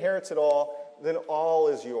and he inherits it all, then all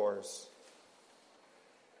is yours.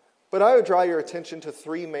 But I would draw your attention to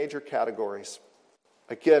three major categories.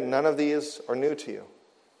 Again, none of these are new to you,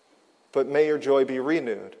 but may your joy be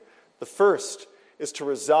renewed. The first is to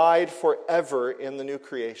reside forever in the new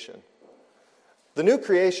creation. The new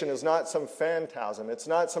creation is not some phantasm. It's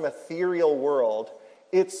not some ethereal world.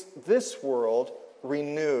 It's this world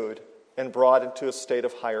renewed and brought into a state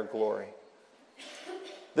of higher glory.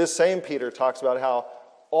 This same Peter talks about how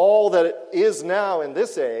all that is now in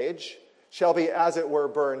this age shall be, as it were,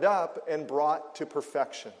 burned up and brought to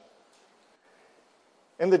perfection.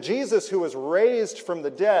 And the Jesus who was raised from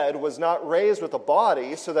the dead was not raised with a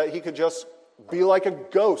body so that he could just be like a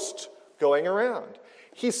ghost going around.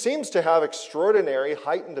 He seems to have extraordinary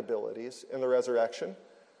heightened abilities in the resurrection.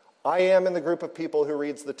 I am in the group of people who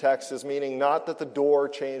reads the text as meaning not that the door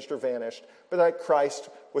changed or vanished, but that Christ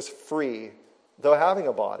was free, though having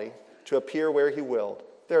a body, to appear where he willed.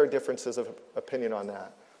 There are differences of opinion on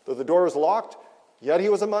that. Though the door was locked, yet he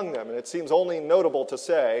was among them. And it seems only notable to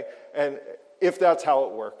say, and if that's how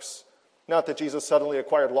it works, not that Jesus suddenly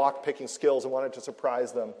acquired lock-picking skills and wanted to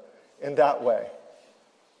surprise them in that way.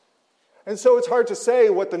 And so it's hard to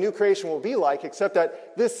say what the new creation will be like, except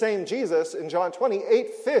that this same Jesus in John 20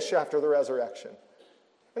 ate fish after the resurrection.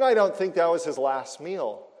 And I don't think that was his last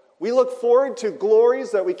meal. We look forward to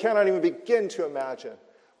glories that we cannot even begin to imagine.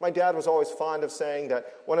 My dad was always fond of saying that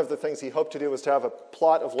one of the things he hoped to do was to have a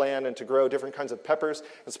plot of land and to grow different kinds of peppers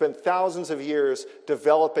and spend thousands of years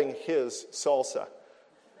developing his salsa.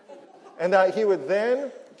 And that he would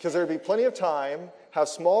then, because there would be plenty of time, have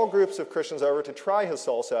small groups of Christians over to try his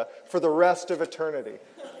salsa for the rest of eternity.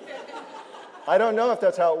 I don't know if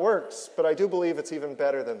that's how it works, but I do believe it's even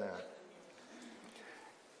better than that.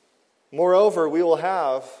 Moreover, we will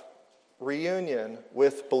have reunion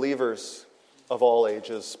with believers of all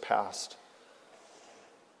ages past.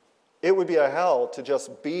 It would be a hell to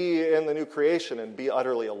just be in the new creation and be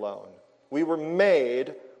utterly alone. We were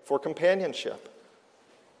made for companionship,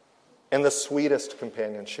 and the sweetest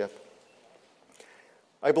companionship.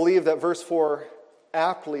 I believe that verse 4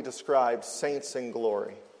 aptly describes saints in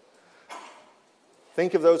glory.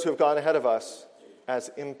 Think of those who have gone ahead of us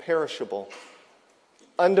as imperishable,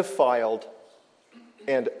 undefiled,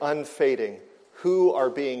 and unfading, who are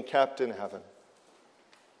being kept in heaven.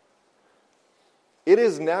 It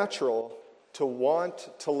is natural to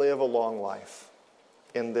want to live a long life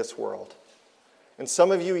in this world. And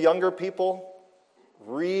some of you younger people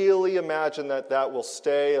really imagine that that will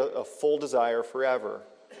stay a full desire forever.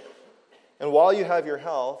 And while you have your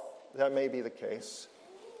health, that may be the case.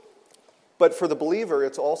 But for the believer,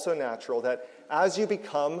 it's also natural that as you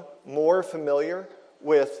become more familiar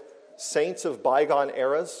with saints of bygone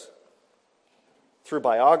eras, through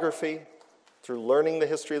biography, through learning the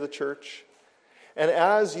history of the church, and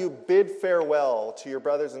as you bid farewell to your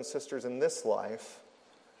brothers and sisters in this life,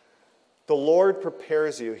 the Lord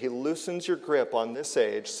prepares you. He loosens your grip on this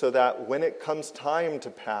age so that when it comes time to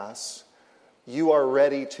pass, you are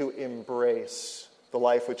ready to embrace the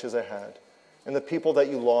life which is ahead, and the people that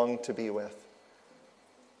you long to be with.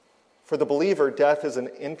 For the believer, death is an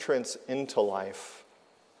entrance into life,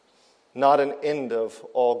 not an end of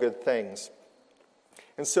all good things.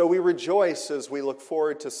 And so we rejoice as we look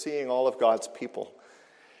forward to seeing all of God's people.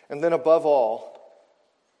 And then above all,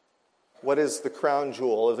 what is the crown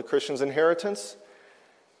jewel of the Christian's inheritance?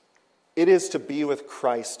 It is to be with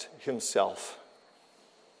Christ himself.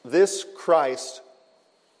 This Christ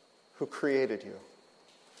who created you.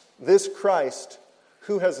 This Christ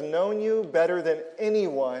who has known you better than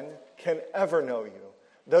anyone can ever know you.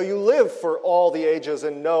 Though you live for all the ages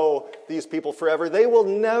and know these people forever, they will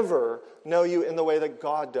never know you in the way that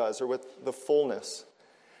God does or with the fullness.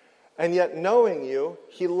 And yet knowing you,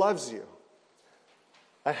 he loves you.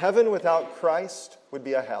 A heaven without Christ would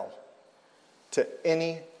be a hell to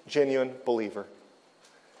any genuine believer.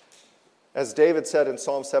 As David said in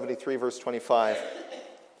Psalm 73, verse 25,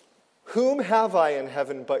 "Whom have I in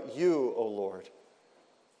heaven but you, O Lord?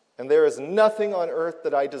 And there is nothing on earth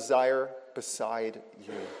that I desire beside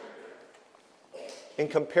you." In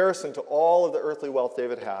comparison to all of the earthly wealth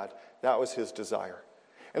David had, that was his desire.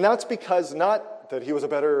 And that's because not that he was a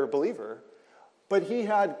better believer, but he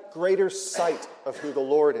had greater sight of who the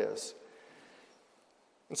Lord is.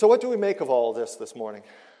 And so what do we make of all of this morning?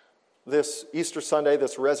 This Easter Sunday,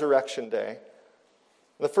 this Resurrection Day.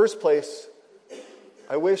 In the first place,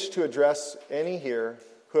 I wish to address any here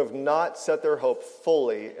who have not set their hope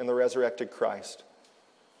fully in the resurrected Christ.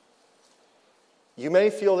 You may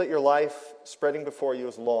feel that your life spreading before you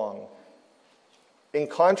is long. In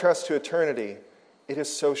contrast to eternity, it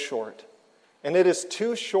is so short. And it is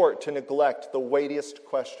too short to neglect the weightiest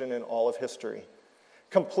question in all of history.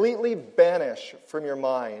 Completely banish from your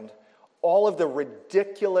mind all of the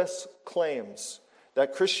ridiculous claims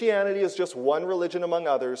that Christianity is just one religion among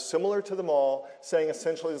others, similar to them all, saying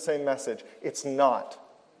essentially the same message. It's not.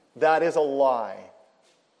 That is a lie.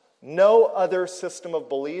 No other system of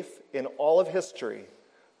belief in all of history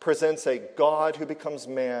presents a God who becomes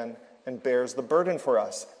man and bears the burden for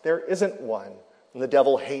us. There isn't one, and the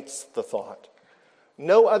devil hates the thought.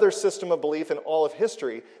 No other system of belief in all of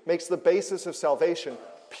history makes the basis of salvation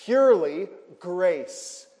purely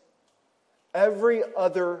grace. Every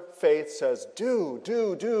other faith says,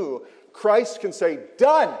 do. Christ can say,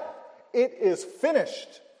 done. It is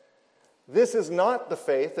finished. This is not the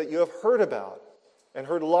faith that you have heard about and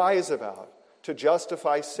heard lies about to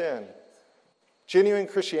justify sin. Genuine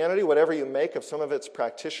Christianity, whatever you make of some of its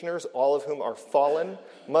practitioners, all of whom are fallen,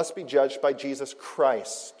 must be judged by Jesus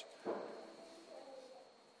Christ.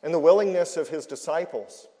 And the willingness of his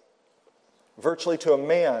disciples, virtually to a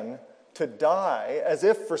man, to die as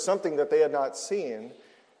if for something that they had not seen,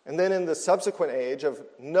 and then in the subsequent age of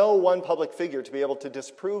no one public figure to be able to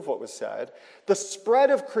disprove what was said, the spread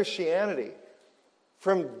of Christianity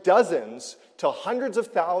from dozens to hundreds of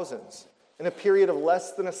thousands in a period of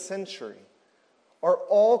less than a century are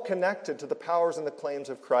all connected to the powers and the claims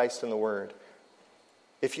of Christ and the Word.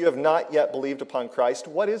 If you have not yet believed upon Christ,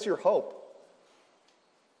 what is your hope?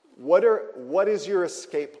 What is your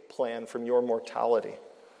escape plan from your mortality?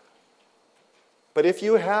 But if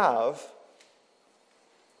you have,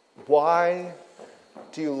 why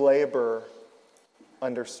do you labor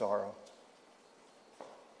under sorrow?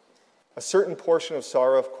 A certain portion of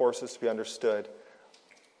sorrow, of course, is to be understood.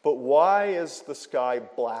 But why is the sky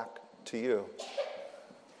black to you?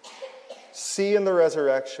 See in the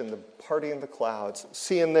resurrection the parting of the clouds.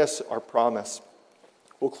 See in this our promise.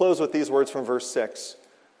 We'll close with these words from verse 6.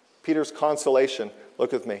 Peter's consolation.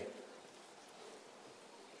 Look with me.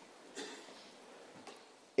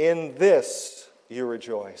 In this you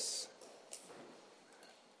rejoice.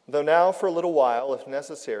 Though now for a little while, if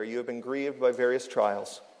necessary, you have been grieved by various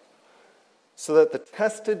trials, so that the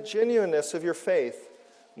tested genuineness of your faith,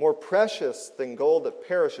 more precious than gold that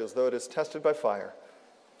perishes, though it is tested by fire,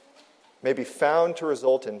 may be found to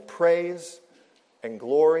result in praise and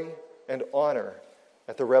glory and honor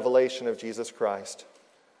at the revelation of Jesus Christ.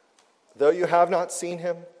 Though you have not seen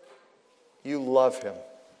him, you love him.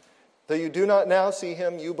 Though you do not now see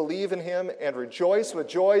him, you believe in him and rejoice with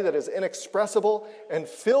joy that is inexpressible and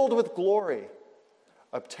filled with glory,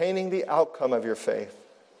 obtaining the outcome of your faith,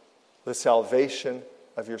 the salvation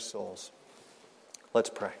of your souls. Let's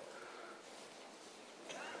pray.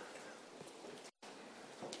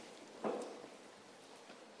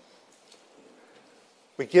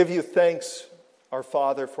 We give you thanks, our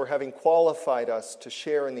Father, for having qualified us to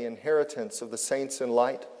share in the inheritance of the saints in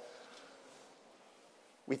light.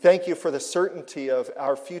 We thank you for the certainty of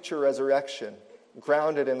our future resurrection,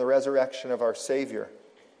 grounded in the resurrection of our Savior.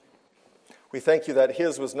 We thank you that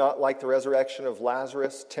his was not like the resurrection of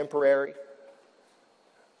Lazarus, temporary,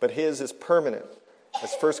 but his is permanent,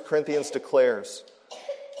 as 1 Corinthians declares,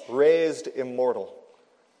 raised immortal.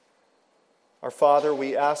 Our Father,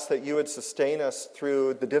 we ask that you would sustain us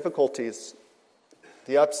through the difficulties,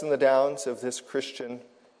 the ups and the downs of this Christian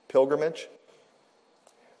pilgrimage,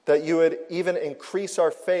 that you would even increase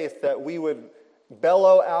our faith, that we would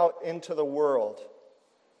bellow out into the world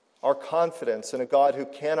our confidence in a God who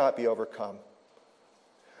cannot be overcome.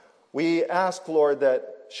 We ask, Lord,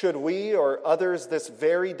 that should we or others this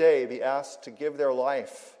very day be asked to give their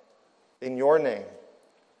life in your name,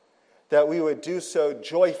 that we would do so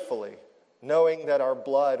joyfully, knowing that our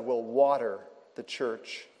blood will water the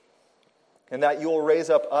church, and that you will raise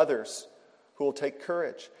up others who will take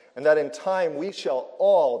courage, and that in time we shall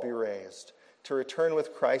all be raised to return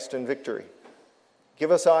with Christ in victory.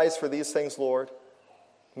 Give us eyes for these things, Lord.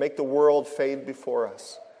 Make the world fade before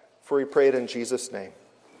us. For we pray it in Jesus' name.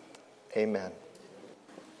 Amen.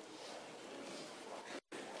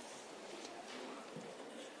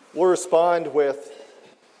 We'll respond with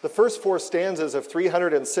the first 4 stanzas of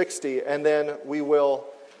 360, and then we will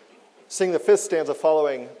sing the 5th stanza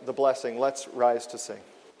following the blessing. Let's rise to sing.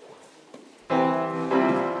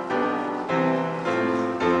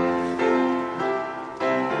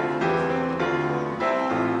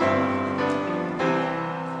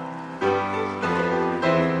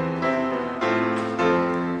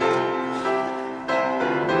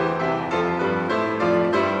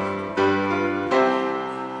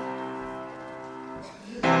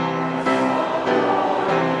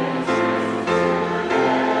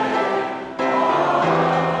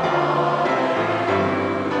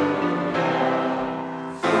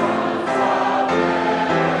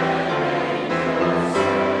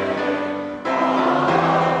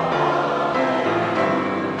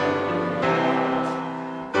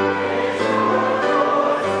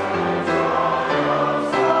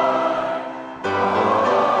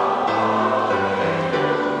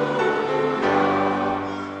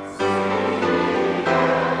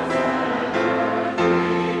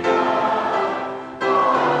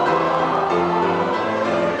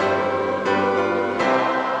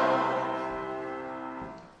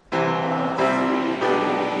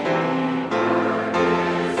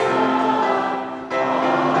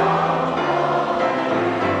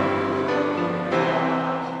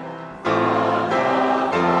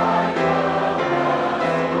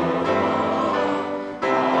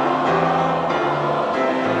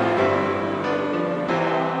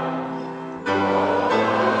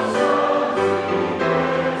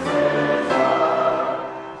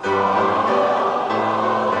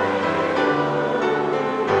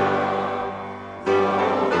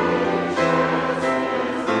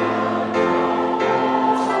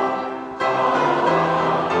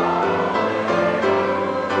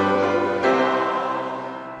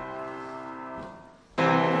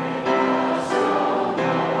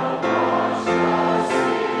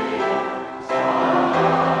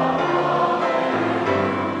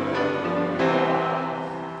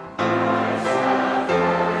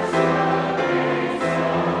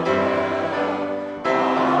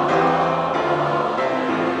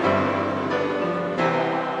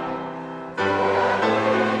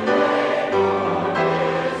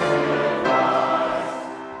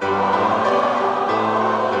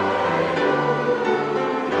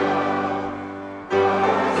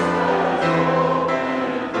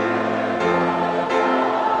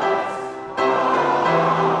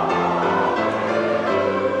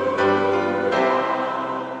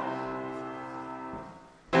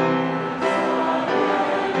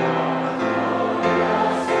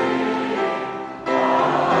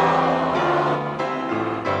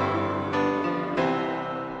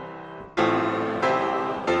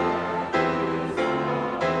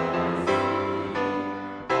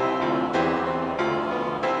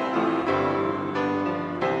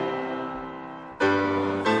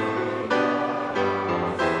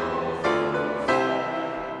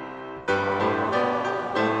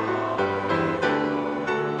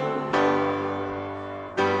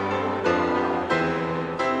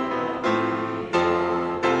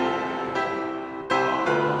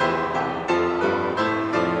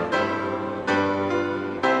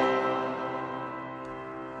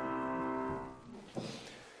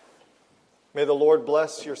 May the Lord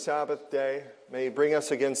bless your Sabbath day. May he bring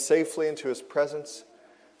us again safely into his presence.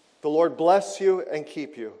 The Lord bless you and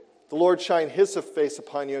keep you. The Lord shine his face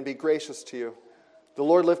upon you and be gracious to you. The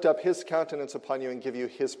Lord lift up his countenance upon you and give you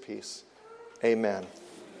his peace. Amen.